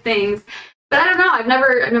type things. But I don't know. I've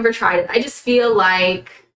never tried it. I just feel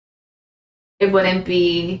like it wouldn't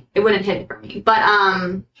hit for me.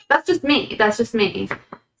 But that's just me.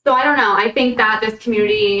 So I don't know. I think that this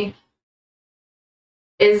community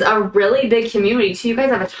is a really big community too. You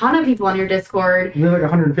guys have a ton of people on your Discord. We have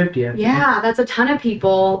 150. Yeah, that's a ton of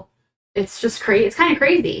people. It's just crazy. It's kind of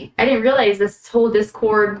crazy. I didn't realize this whole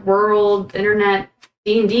Discord world, internet,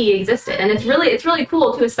 D&D existed, and it's really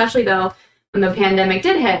cool too. Especially though when the pandemic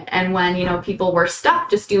did hit, and when people were stuck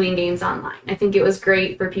just doing games online. I think it was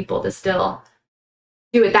great for people to still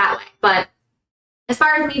do it that way. But as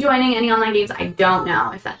far as me joining any online games, I don't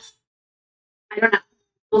know.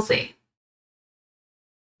 We'll see.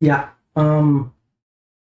 Yeah.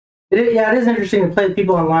 It is interesting to play with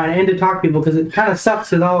people online and to talk to people, because it kind of sucks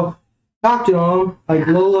because I'll talk to them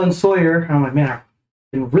Lola and Sawyer, and I'm like, man, I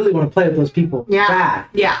really want to play with those people. Yeah. Bad.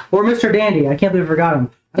 Yeah. Or Mr. Dandy. I can't believe I forgot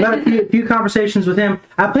him. I've had a few conversations with him.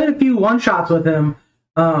 I played a few one shots with him.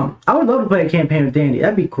 I would love to play a campaign with Dandy.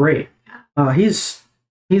 That'd be great. He's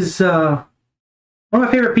one of my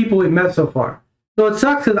favorite people we've met so far. So it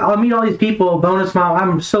sucks because I'll meet all these people, Bonus Mom.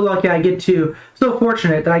 I'm so lucky so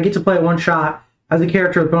fortunate that I get to play one shot as a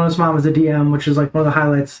character with Bonus Mom as a DM, which is one of the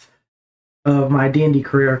highlights of my D&D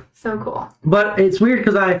career. So cool. But it's weird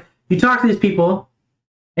because you talk to these people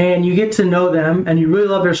and you get to know them and you really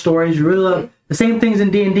love their stories. You really love the same things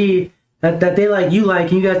in D&D that they like, and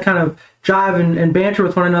you guys kind of jive and banter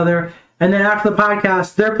with one another. And then after the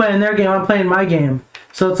podcast, they're playing their game, I'm playing my game.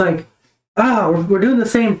 So it's we're doing the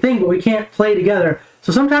same thing, but we can't play together.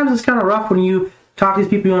 So sometimes it's kind of rough when you talk to these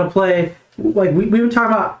people you want to play. We've been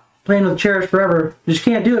talking about playing with Cherish forever. You just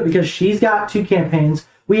can't do it because she's got 2 campaigns.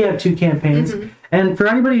 We have 2 campaigns. Mm-hmm. And for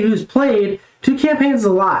anybody who's played, 2 campaigns is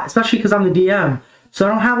a lot, especially because I'm the DM. So I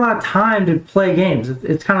don't have a lot of time to play games.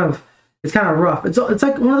 It's kind of rough. It's one of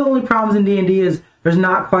the only problems in D&D is there's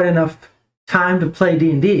not quite enough time to play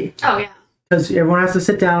D&D. Oh, yeah. Because everyone has to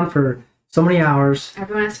sit down for so many hours.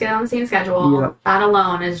 Everyone has to get on the same schedule. Yep. That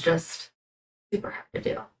alone is just super hard to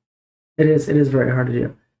do. It is very hard to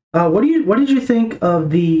do. What did you think of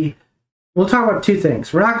the... We'll talk about 2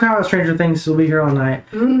 things. We're not going to talk about Stranger Things, so we'll be here all night.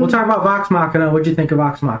 Mm-hmm. We'll talk about Vox Machina. What did you think of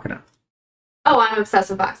Vox Machina? Oh, I'm obsessed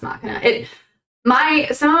with Vox Machina.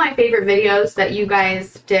 Some of my favorite videos that you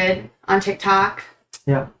guys did on TikTok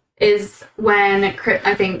is when Chris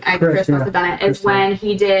must have done it. Is when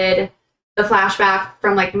he did the flashback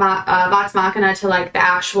from Vox Machina to the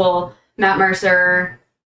actual Matt Mercer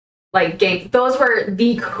game. Those were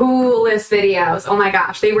the coolest videos. Oh my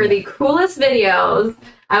gosh, they were the coolest videos.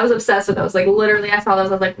 I was obsessed with those. Literally, I saw those.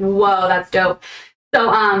 I was like, whoa, that's dope. So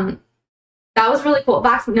that was really cool.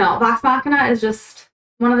 Vox Machina is just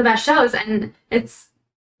one of the best shows, and it's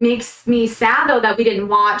makes me sad though that we didn't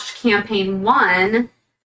watch campaign 1.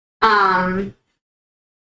 But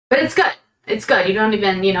it's good. It's good. You don't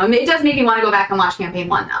even, it does make me want to go back and watch campaign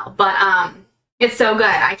 1 though. But it's so good.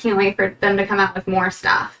 I can't wait for them to come out with more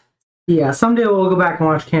stuff. Yeah, someday we'll go back and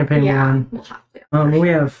watch campaign 1. We'll have to. We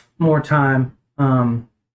have more time.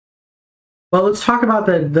 Well, let's talk about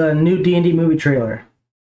the new D&D movie trailer.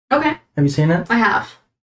 Okay. Have you seen it? I have.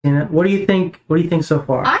 Seen it? What do you think so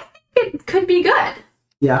far? I think it could be good.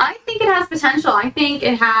 Yeah. I think it has potential. I think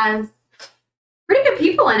it has pretty good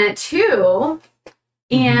people in it too.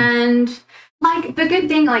 Mm-hmm. And the good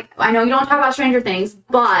thing, I know you don't talk about Stranger Things,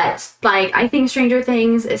 but I think Stranger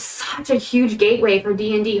Things is such a huge gateway for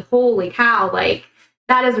D&D. Holy cow.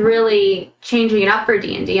 That is really changing it up for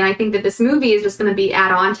D&D. And I think that this movie is just going to be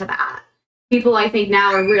add on to that. People, I think,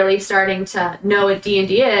 now are really starting to know what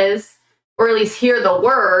D&D is, or at least hear the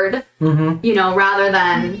word, mm-hmm. Rather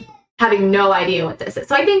than having no idea what this is.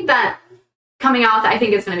 So I think that coming out, I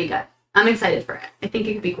think it's going to be good. I'm excited for it. I think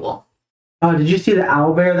it could be cool. Did you see the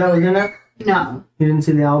owl bear that was in it? No. You didn't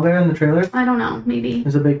see the owl bear in the trailer? I don't know. Maybe.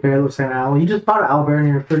 There's a big bear that looks like an owl. You just bought an owl bear in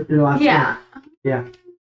your last Yeah. game. Yeah.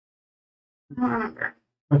 I don't remember.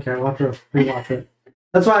 Okay, I'll have to rewatch it.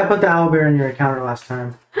 That's why I put the owl bear in your encounter last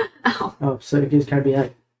time. Oh, so you just kind of be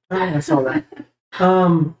like, oh, I saw that.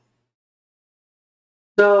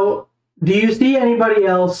 So, do you see anybody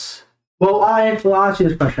else? Well, I'll ask you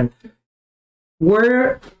this question.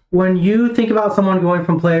 When you think about someone going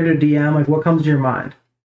from player to DM, like what comes to your mind?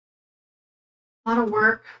 a lot of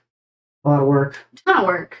work. A lot of work. A ton of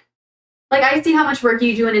work. Like, I see how much work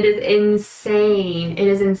you do, and it is insane. It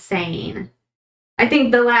is insane. I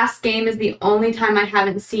think the last game is the only time I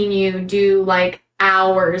haven't seen you do, like,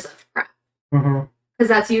 hours of prep. Mm-hmm. Because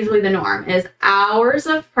that's usually the norm, is hours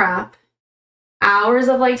of prep, hours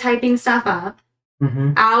of, like, typing stuff up,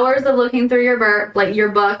 mm-hmm. hours of looking through your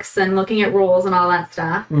books and looking at rules and all that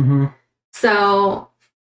stuff. Mm-hmm. So,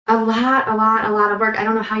 a lot of work. I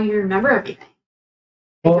don't know how you remember everything.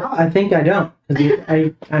 Well, I think I don't.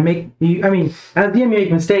 I make, I mean, as DM you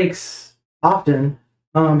make mistakes often.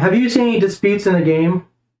 Have you seen any disputes in the game,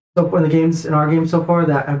 in our game so far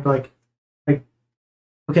that have like, okay,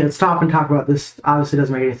 let's stop and talk about this. Obviously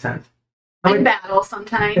doesn't make any sense. In battle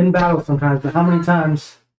sometimes, but how many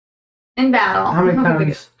times? In battle. How many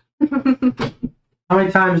times? How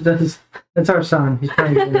many times does, that's our son, he's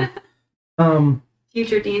trying to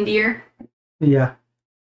Future D&D'er. Yeah.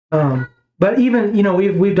 But even,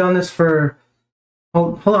 we've done this for...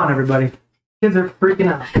 Hold on, everybody. Kids are freaking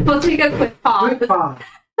out. We'll take a quick pause. Quick pause.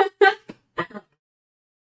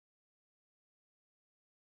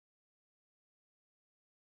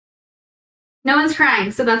 No one's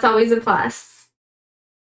crying, so that's always a plus.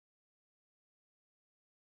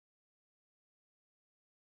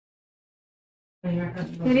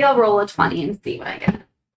 Maybe I'll roll a 20 and see what I get.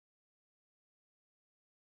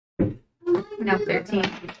 No, 13.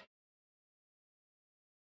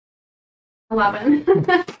 11.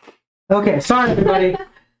 Okay, sorry everybody.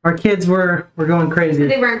 Our kids were going crazy.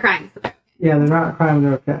 They weren't crying. So yeah, they're not crying,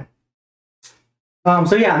 they're okay.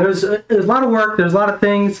 So yeah, there's a lot of work, there's a lot of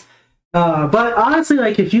things. But honestly,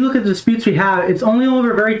 like if you look at the disputes we have, it's only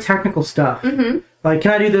over very technical stuff. Mm-hmm. Like,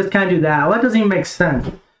 can I do this? Can I do that? Well, that doesn't even make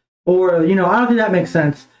sense. Or, I don't think that makes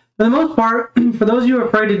sense. For the most part, for those of you who are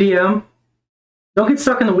afraid to DM, don't get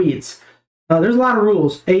stuck in the weeds. There's a lot of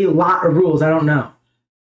rules. I don't know.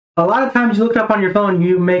 A lot of times you look it up on your phone,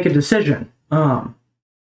 you make a decision. And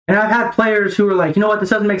I've had players who are like, you know what, this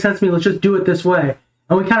doesn't make sense to me, let's just do it this way.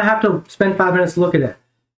 And we kind of have to spend 5 minutes to look at it.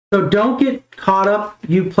 So don't get caught up,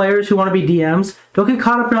 you players who want to be DMs, don't get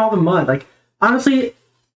caught up in all the mud. Like, honestly,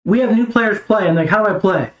 we have new players play, and like, how do I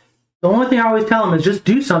play? The only thing I always tell them is just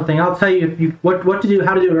do something. I'll tell you what to do,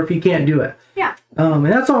 how to do it, or if you can't do it. Yeah. And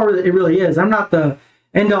that's all it really is. I'm not the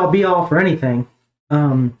end-all, be-all for anything.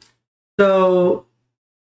 So,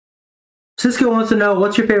 Cisco wants to know,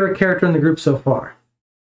 what's your favorite character in the group so far?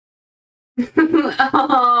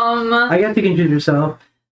 I guess you can choose yourself.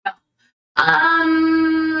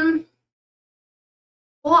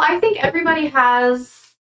 Well, I think everybody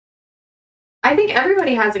has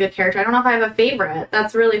a good character. I don't know if I have a favorite.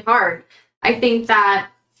 That's really hard. I think that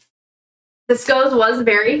Cisco's was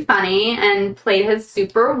very funny and played his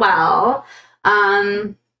super well.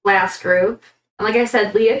 Last group. And like I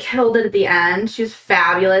said, Leah killed it at the end. She was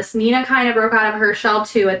fabulous. Nina kind of broke out of her shell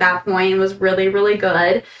too at that point and was really, really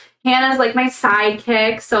good. Hannah's like my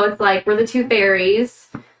sidekick, so it's like we're the two fairies.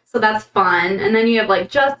 So that's fun. And then you have like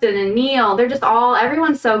Justin and Neil. They're just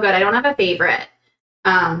everyone's so good. I don't have a favorite.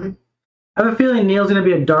 I have a feeling Neil's gonna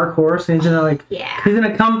be a dark horse, and he's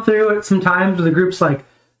gonna come through at some times where the group's like,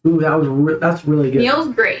 ooh, that's really good. Neil's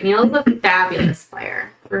great. Neil's a fabulous player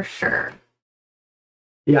for sure.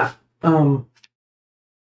 Yeah.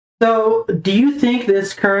 So, do you think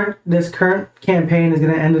this current campaign is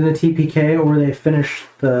going to end in a TPK, or will they finish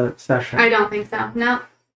the session? I don't think so. No.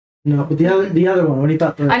 No, but the other one. What do you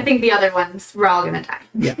thought? I think the other ones we're all gonna die.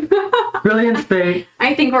 Yeah. Brilliant fate.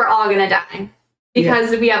 I think we're all gonna die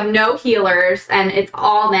because we have no healers and it's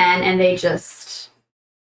all men, and they just.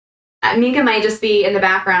 Mika might just be in the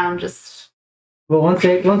background, just. Well, once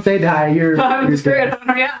they die, you're screwed.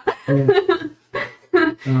 Yeah.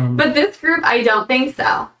 But this group, I don't think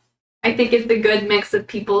so. I think it's a good mix of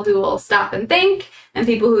people who will stop and think, and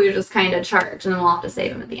people who are just kind of charge, and then we'll have to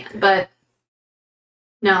save them at the end. But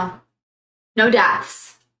no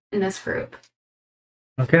deaths in this group.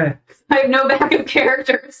 Okay. I have no backup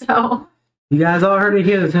character, so. You guys all heard it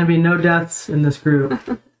here. There's going to be no deaths in this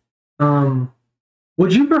group.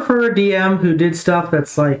 Would you prefer a DM who did stuff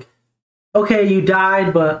that's like okay, you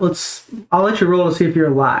died, but I'll let you roll to see if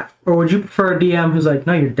you're alive? Or would you prefer a DM who's like,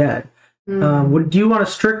 no, you're dead? Do you want a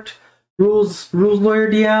strict rules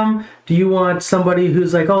lawyer DM? Do you want somebody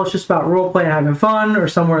who's like, oh, it's just about role play and having fun, or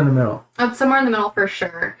somewhere in the middle? Somewhere in the middle for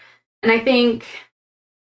sure. And I think,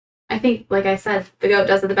 like I said, the GOAT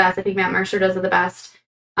does it the best. I think Matt Mercer does it the best.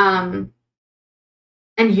 And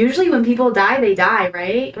usually when people die, they die,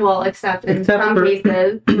 right? Well, except some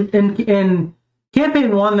cases. In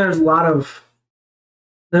campaign 1, there's a lot of...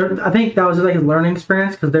 I think that was like a learning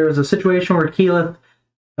experience, because there was a situation where Keyleth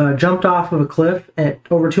jumped off of a cliff at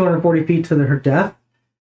over 240 feet to her death.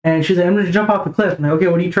 And she's like, I'm going to jump off the cliff. And like, okay,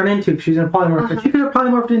 what do you turn into? She's going to polymorph. She could have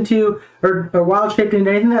polymorphed into, or wild shaped into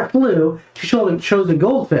anything that flew. She chose a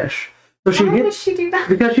goldfish. So Why would she do that?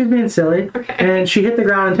 Because she was being silly. Okay. And she hit the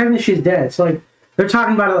ground, and technically she's dead. So, like, they're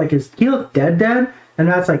talking about it like, is Keyleth dead? And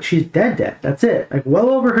that's like, she's dead. That's it. Like, well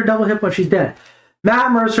over her double hit point, she's dead.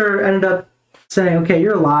 Matt Mercer ended up saying, okay,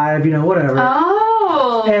 you're alive, whatever.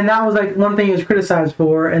 Oh. And that was, like, one thing he was criticized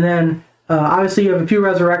for. And then, obviously, you have a few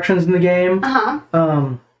resurrections in the game.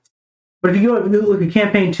 But if you look at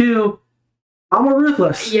campaign 2, a lot more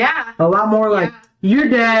ruthless. Yeah. A lot more like, you're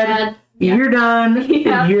dead, you're done,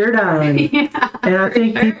 you're done. Yeah. And I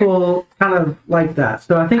think people kind of like that.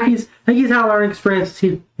 So I think he's had a learning experience.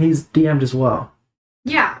 He's DM'd as well.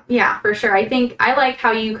 Yeah, for sure. I think I like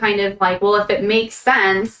how you kind of like, well, if it makes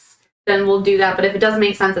sense, then we'll do that. But if it doesn't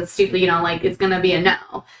make sense, it's stupid, like it's going to be a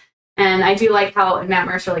no. And I do like how Matt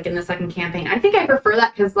Mercer, like in the second campaign, I think I prefer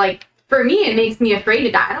that because like, for me, it makes me afraid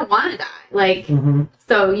to die. I don't want to die. Like,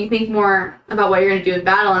 So you think more about what you're going to do in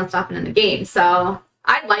battle and stuff and in the game. So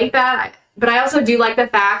I like that. But I also do like the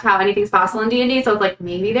fact how anything's possible in D&D. So it's like,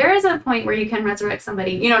 maybe there is a point where you can resurrect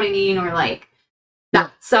somebody. You know what I mean? Or like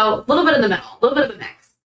that. So a little bit in the middle. A little bit of a mix.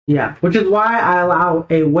 Yeah. Which is why I allow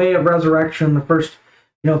a way of resurrection in the first,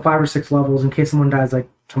 5 or 6 levels in case someone dies like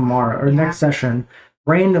tomorrow or next session.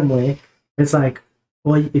 Randomly. It's like,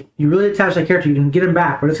 well, if you really attach that character, you can get him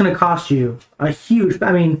back, but it's going to cost you a huge...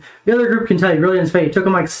 I mean, the other group can tell you, Brilliant's Fate, it took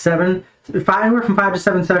them like anywhere from 5 to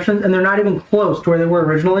 7 sessions, and they're not even close to where they were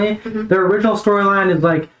originally. Their original storyline is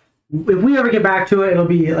like, if we ever get back to it, it'll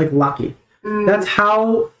be like lucky. That's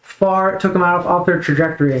how far it took them off their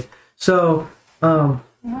trajectory. So, I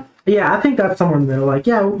think that's somewhere in the middle. Like,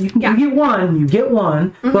 you get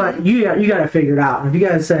one, but you got to figure it out. And if you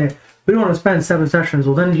guys say, we don't want to spend 7 sessions,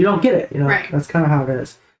 well, then you don't get it. Right. That's kind of how it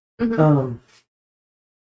is.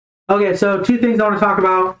 Okay, so 2 things I want to talk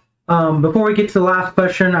about. Before we get to the last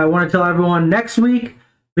question, I want to tell everyone next week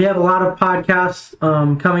we have a lot of podcasts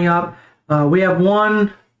coming up. We have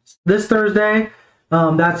one this Thursday.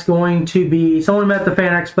 That's going to be Someone Met the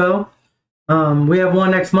Fan Expo. We have one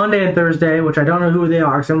next Monday and Thursday, which I don't know who they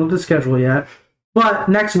are because I don't have the schedule yet. But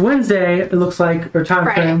next Wednesday, it looks like, or time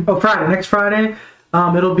frame. Oh, Friday. Next Friday.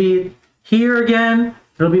 It'll be here again.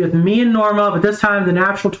 It'll be with me and Norma, but this time the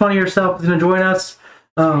natural 20 herself is going to join us.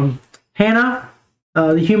 Hannah,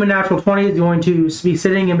 the human natural 20, is going to be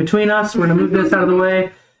sitting in between us. We're going to move this out of the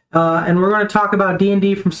way. And we're going to talk about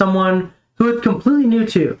D&D from someone who it's completely new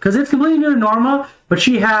to. Because it's completely new to Norma, but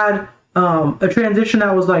she had a transition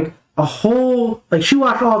that was like a whole... Like, she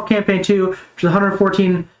watched all of Campaign 2, which is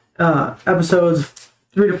 114 episodes,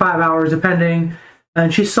 3 to 5 hours, depending...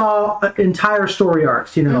 And she saw entire story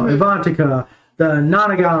arcs, Evantica, the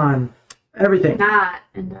Nonagon, everything.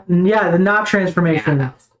 The Not transformation.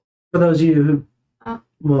 Yeah, for those of you who...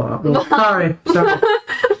 Well, sorry.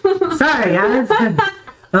 Sorry, guys.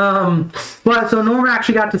 But so Norma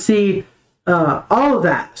actually got to see all of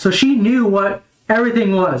that. So she knew what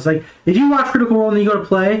everything was. Like, if you watch Critical Role and then you go to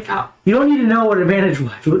play, you don't need to know what advantage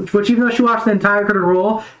was. Which, even though she watched the entire Critical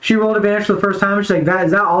Role, she rolled advantage for the first time, and she's like,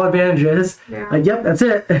 is that all advantage is? Yeah. Like, yep, that's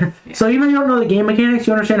it. So even though you don't know the game mechanics,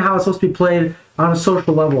 you understand how it's supposed to be played on a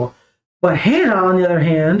social level. But Hannah, on the other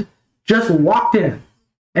hand, just walked in.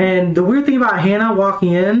 And the weird thing about Hannah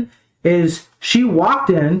walking in is she walked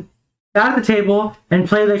in, sat at the table, and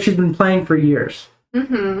played like she's been playing for years.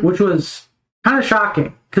 Which was kind of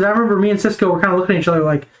shocking. Because I remember me and Cisco were kind of looking at each other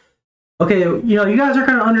like, okay, you guys are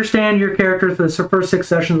going to understand your character for the first 6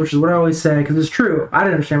 sessions, which is what I always say, because it's true. I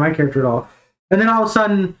didn't understand my character at all. And then all of a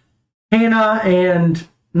sudden, Hannah and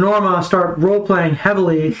Norma start role-playing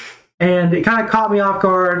heavily, and it kind of caught me off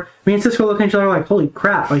guard. Me and Cisco looking at each other like, holy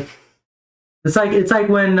crap. Like, it's like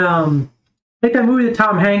when, like that movie with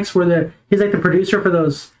Tom Hanks where he's like the producer for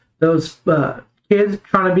those kids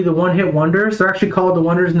trying to be the one-hit wonders. They're actually called the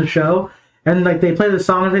Wonders in the show. And like they play the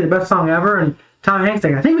song and say the best song ever, and Tom Hanks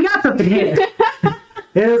like, I think we got something here.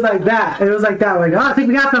 It was like that. Like, I think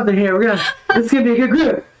we got something here. This is gonna be a good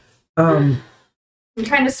group. I'm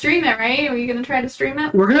trying to stream it, right? Are you gonna try to stream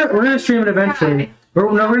it? We're gonna stream it eventually. Yeah.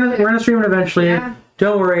 We're gonna stream it eventually. Yeah.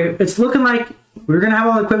 Don't worry. It's looking like we're gonna have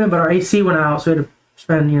all the equipment, but our AC went out, so we had to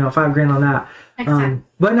spend $5,000 on that. Next time.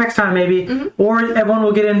 But next time maybe, or everyone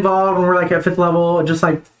will get involved when we're like at 5th level, just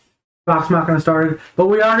like Box not gonna start. But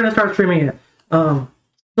we are gonna start streaming it. So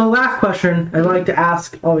the last question I'd like to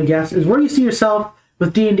ask all the guests is, where do you see yourself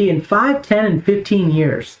with D&D in 5, 10, and 15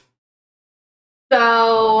 years?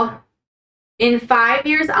 So, in 5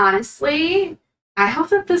 years, honestly, I hope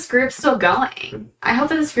that this group's still going. I hope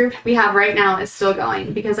that this group we have right now is still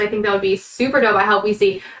going, because I think that would be super dope. I hope we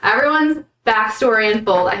see everyone's backstory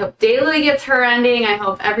unfold. I hope Daily gets her ending. I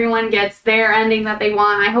hope everyone gets their ending that they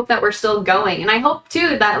want. I hope that we're still going. And I hope,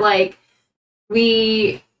 too, that, like,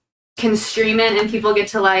 we can stream it and people get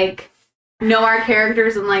to, like, know our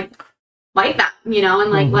characters and, like that,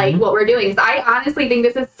 and, like what we're doing. Because I honestly think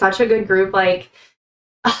this is such a good group. Like,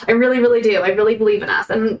 I really, really do. I really believe in us.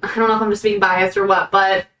 And I don't know if I'm just being biased or what,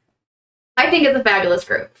 but I think it's a fabulous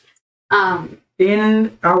group. Are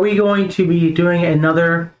we going to be doing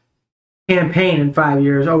another campaign in 5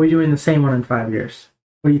 years? Or are we doing the same one in 5 years?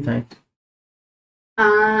 What do you think?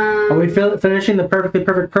 Are we finishing the perfectly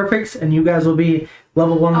perfect perfects, and you guys will be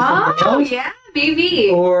level 1 with something else? Oh, yeah, baby.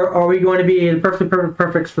 Or are we going to be the perfectly perfect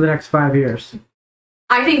perfects for the next 5 years?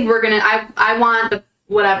 I think we're going to... I want the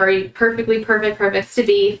perfectly perfect perfects to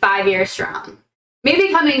be 5 years strong. Maybe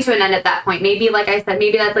coming to an end at that point. Maybe, like I said,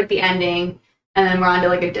 maybe that's like the ending, and then we're on to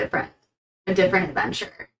like a different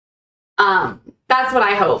adventure. That's what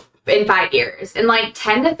I hope in 5 years. In like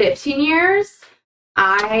 10 to 15 years,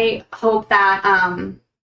 I hope that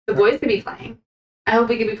the boys could be playing. I hope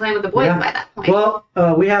we could be playing with the boys by that point. Well,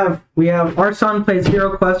 we have our son plays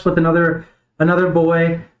Hero Quest with another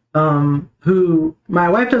boy who my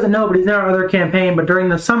wife doesn't know, but he's in our other campaign. But during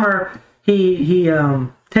the summer, he has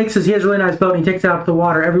a really nice boat, and he takes it out to the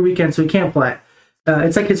water every weekend, so he can't play.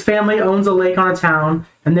 It's like his family owns a lake on a town,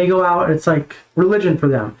 and they go out, and it's like religion for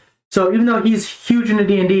them. So even though he's huge into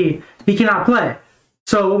D&D, he cannot play.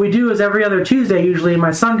 So what we do is every other Tuesday, usually,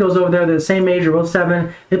 my son goes over there. They're the same age, they're both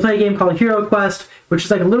 7. They play a game called Hero Quest, which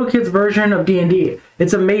is like a little kid's version of D&D.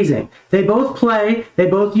 It's amazing. They both play. They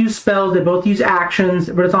both use spells. They both use actions,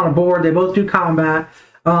 but it's on a board. They both do combat.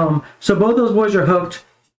 So both those boys are hooked.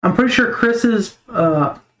 I'm pretty sure Chris's,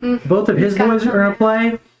 both of his boys are going to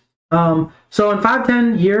play. So in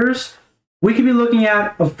 5-10 years, we could be looking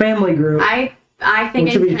at a family group. I think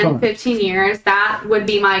in 10-15 years, that would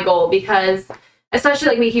be my goal, because... especially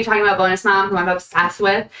like we keep talking about Bonus Mom, who I'm obsessed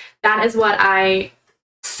with. That is what I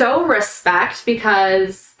so respect,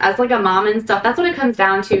 because as like a mom and stuff, that's what it comes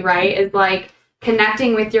down to, right? Is like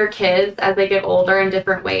connecting with your kids as they get older in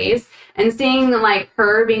different ways, and seeing like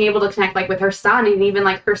her being able to connect like with her son, and even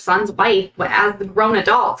like her son's wife as the grown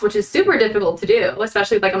adults, which is super difficult to do,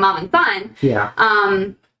 especially with like a mom and son. Yeah.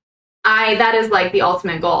 That is like the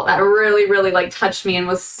ultimate goal. That really, really like touched me and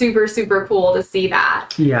was super, super cool to see that.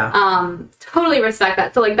 Yeah. Totally respect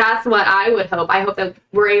that. So like that's what I would hope. I hope that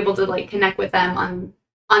we're able to like connect with them on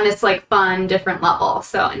this like fun, different level.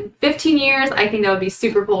 So in 15 years, I think that would be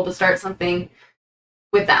super cool to start something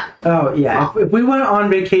with them. Oh yeah. If we went on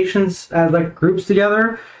vacations as like groups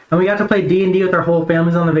together, and we got to play D&D with our whole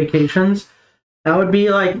families on the vacations, that would be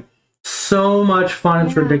like so much fun.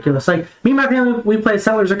 It's ridiculous. Like me and my family, we played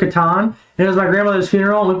Settlers of Catan, and it was my grandmother's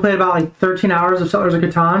funeral, and we played about like 13 hours of Settlers of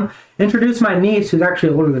Catan. Introduced my niece, who's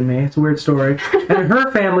actually older than me. It's a weird story, and her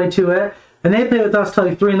family to it, and they played with us till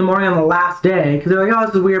like 3 a.m. on the last day, because they're like, oh,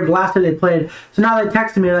 this is weird. The last day they played, so now they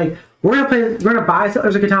texted me like, we're gonna buy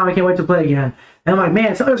Settlers of Catan. I can't wait to play again. And I'm like,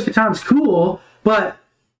 man, Settlers of Catan's cool, but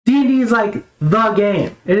D&D is like the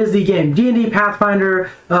game. It is the game. D&D, Pathfinder,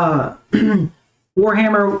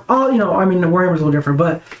 Warhammer, Warhammer's a little different,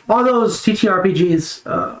 but all those TTRPGs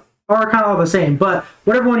are kind of all the same. But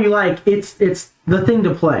whatever one you like, it's the thing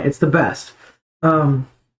to play. It's the best. So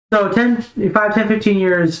 5, 10, 15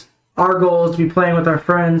 years, our goal is to be playing with our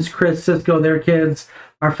friends, Chris, Cisco, their kids,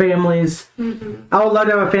 our families. Mm-hmm. I would love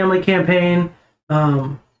to have a family campaign.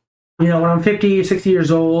 When I'm 50, 60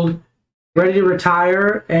 years old, ready to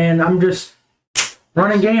retire, and I'm just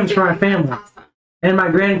running games for my family and my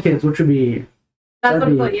grandkids, which would be... That'd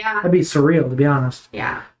be surreal, to be honest.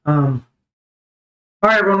 Yeah. All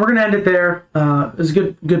right, everyone, we're gonna end it there. It was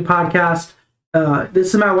a good podcast.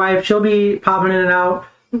 This is my wife. She'll be popping in and out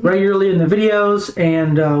regularly in the videos,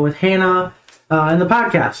 and with Hannah in the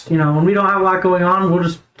podcast. When we don't have a lot going on, we'll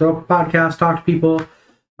just throw up a podcast, talk to people.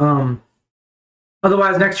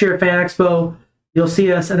 Otherwise, next year at Fan Expo, you'll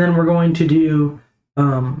see us, and then we're going to do.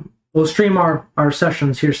 We'll stream our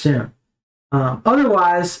sessions here soon.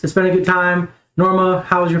 Otherwise, it's been a good time. Norma,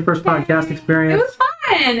 how was your first podcast experience? It was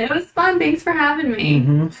fun. It was fun. Thanks for having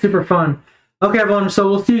me. Super fun. Okay, everyone, so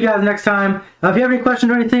we'll see you guys next time. If you have any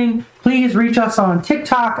questions or anything, please reach us on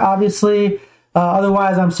TikTok, obviously.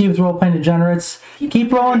 Otherwise, I'm Steve with Role Playing Degenerates.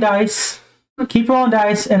 Keep rolling dice.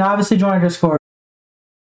 And obviously join our Discord.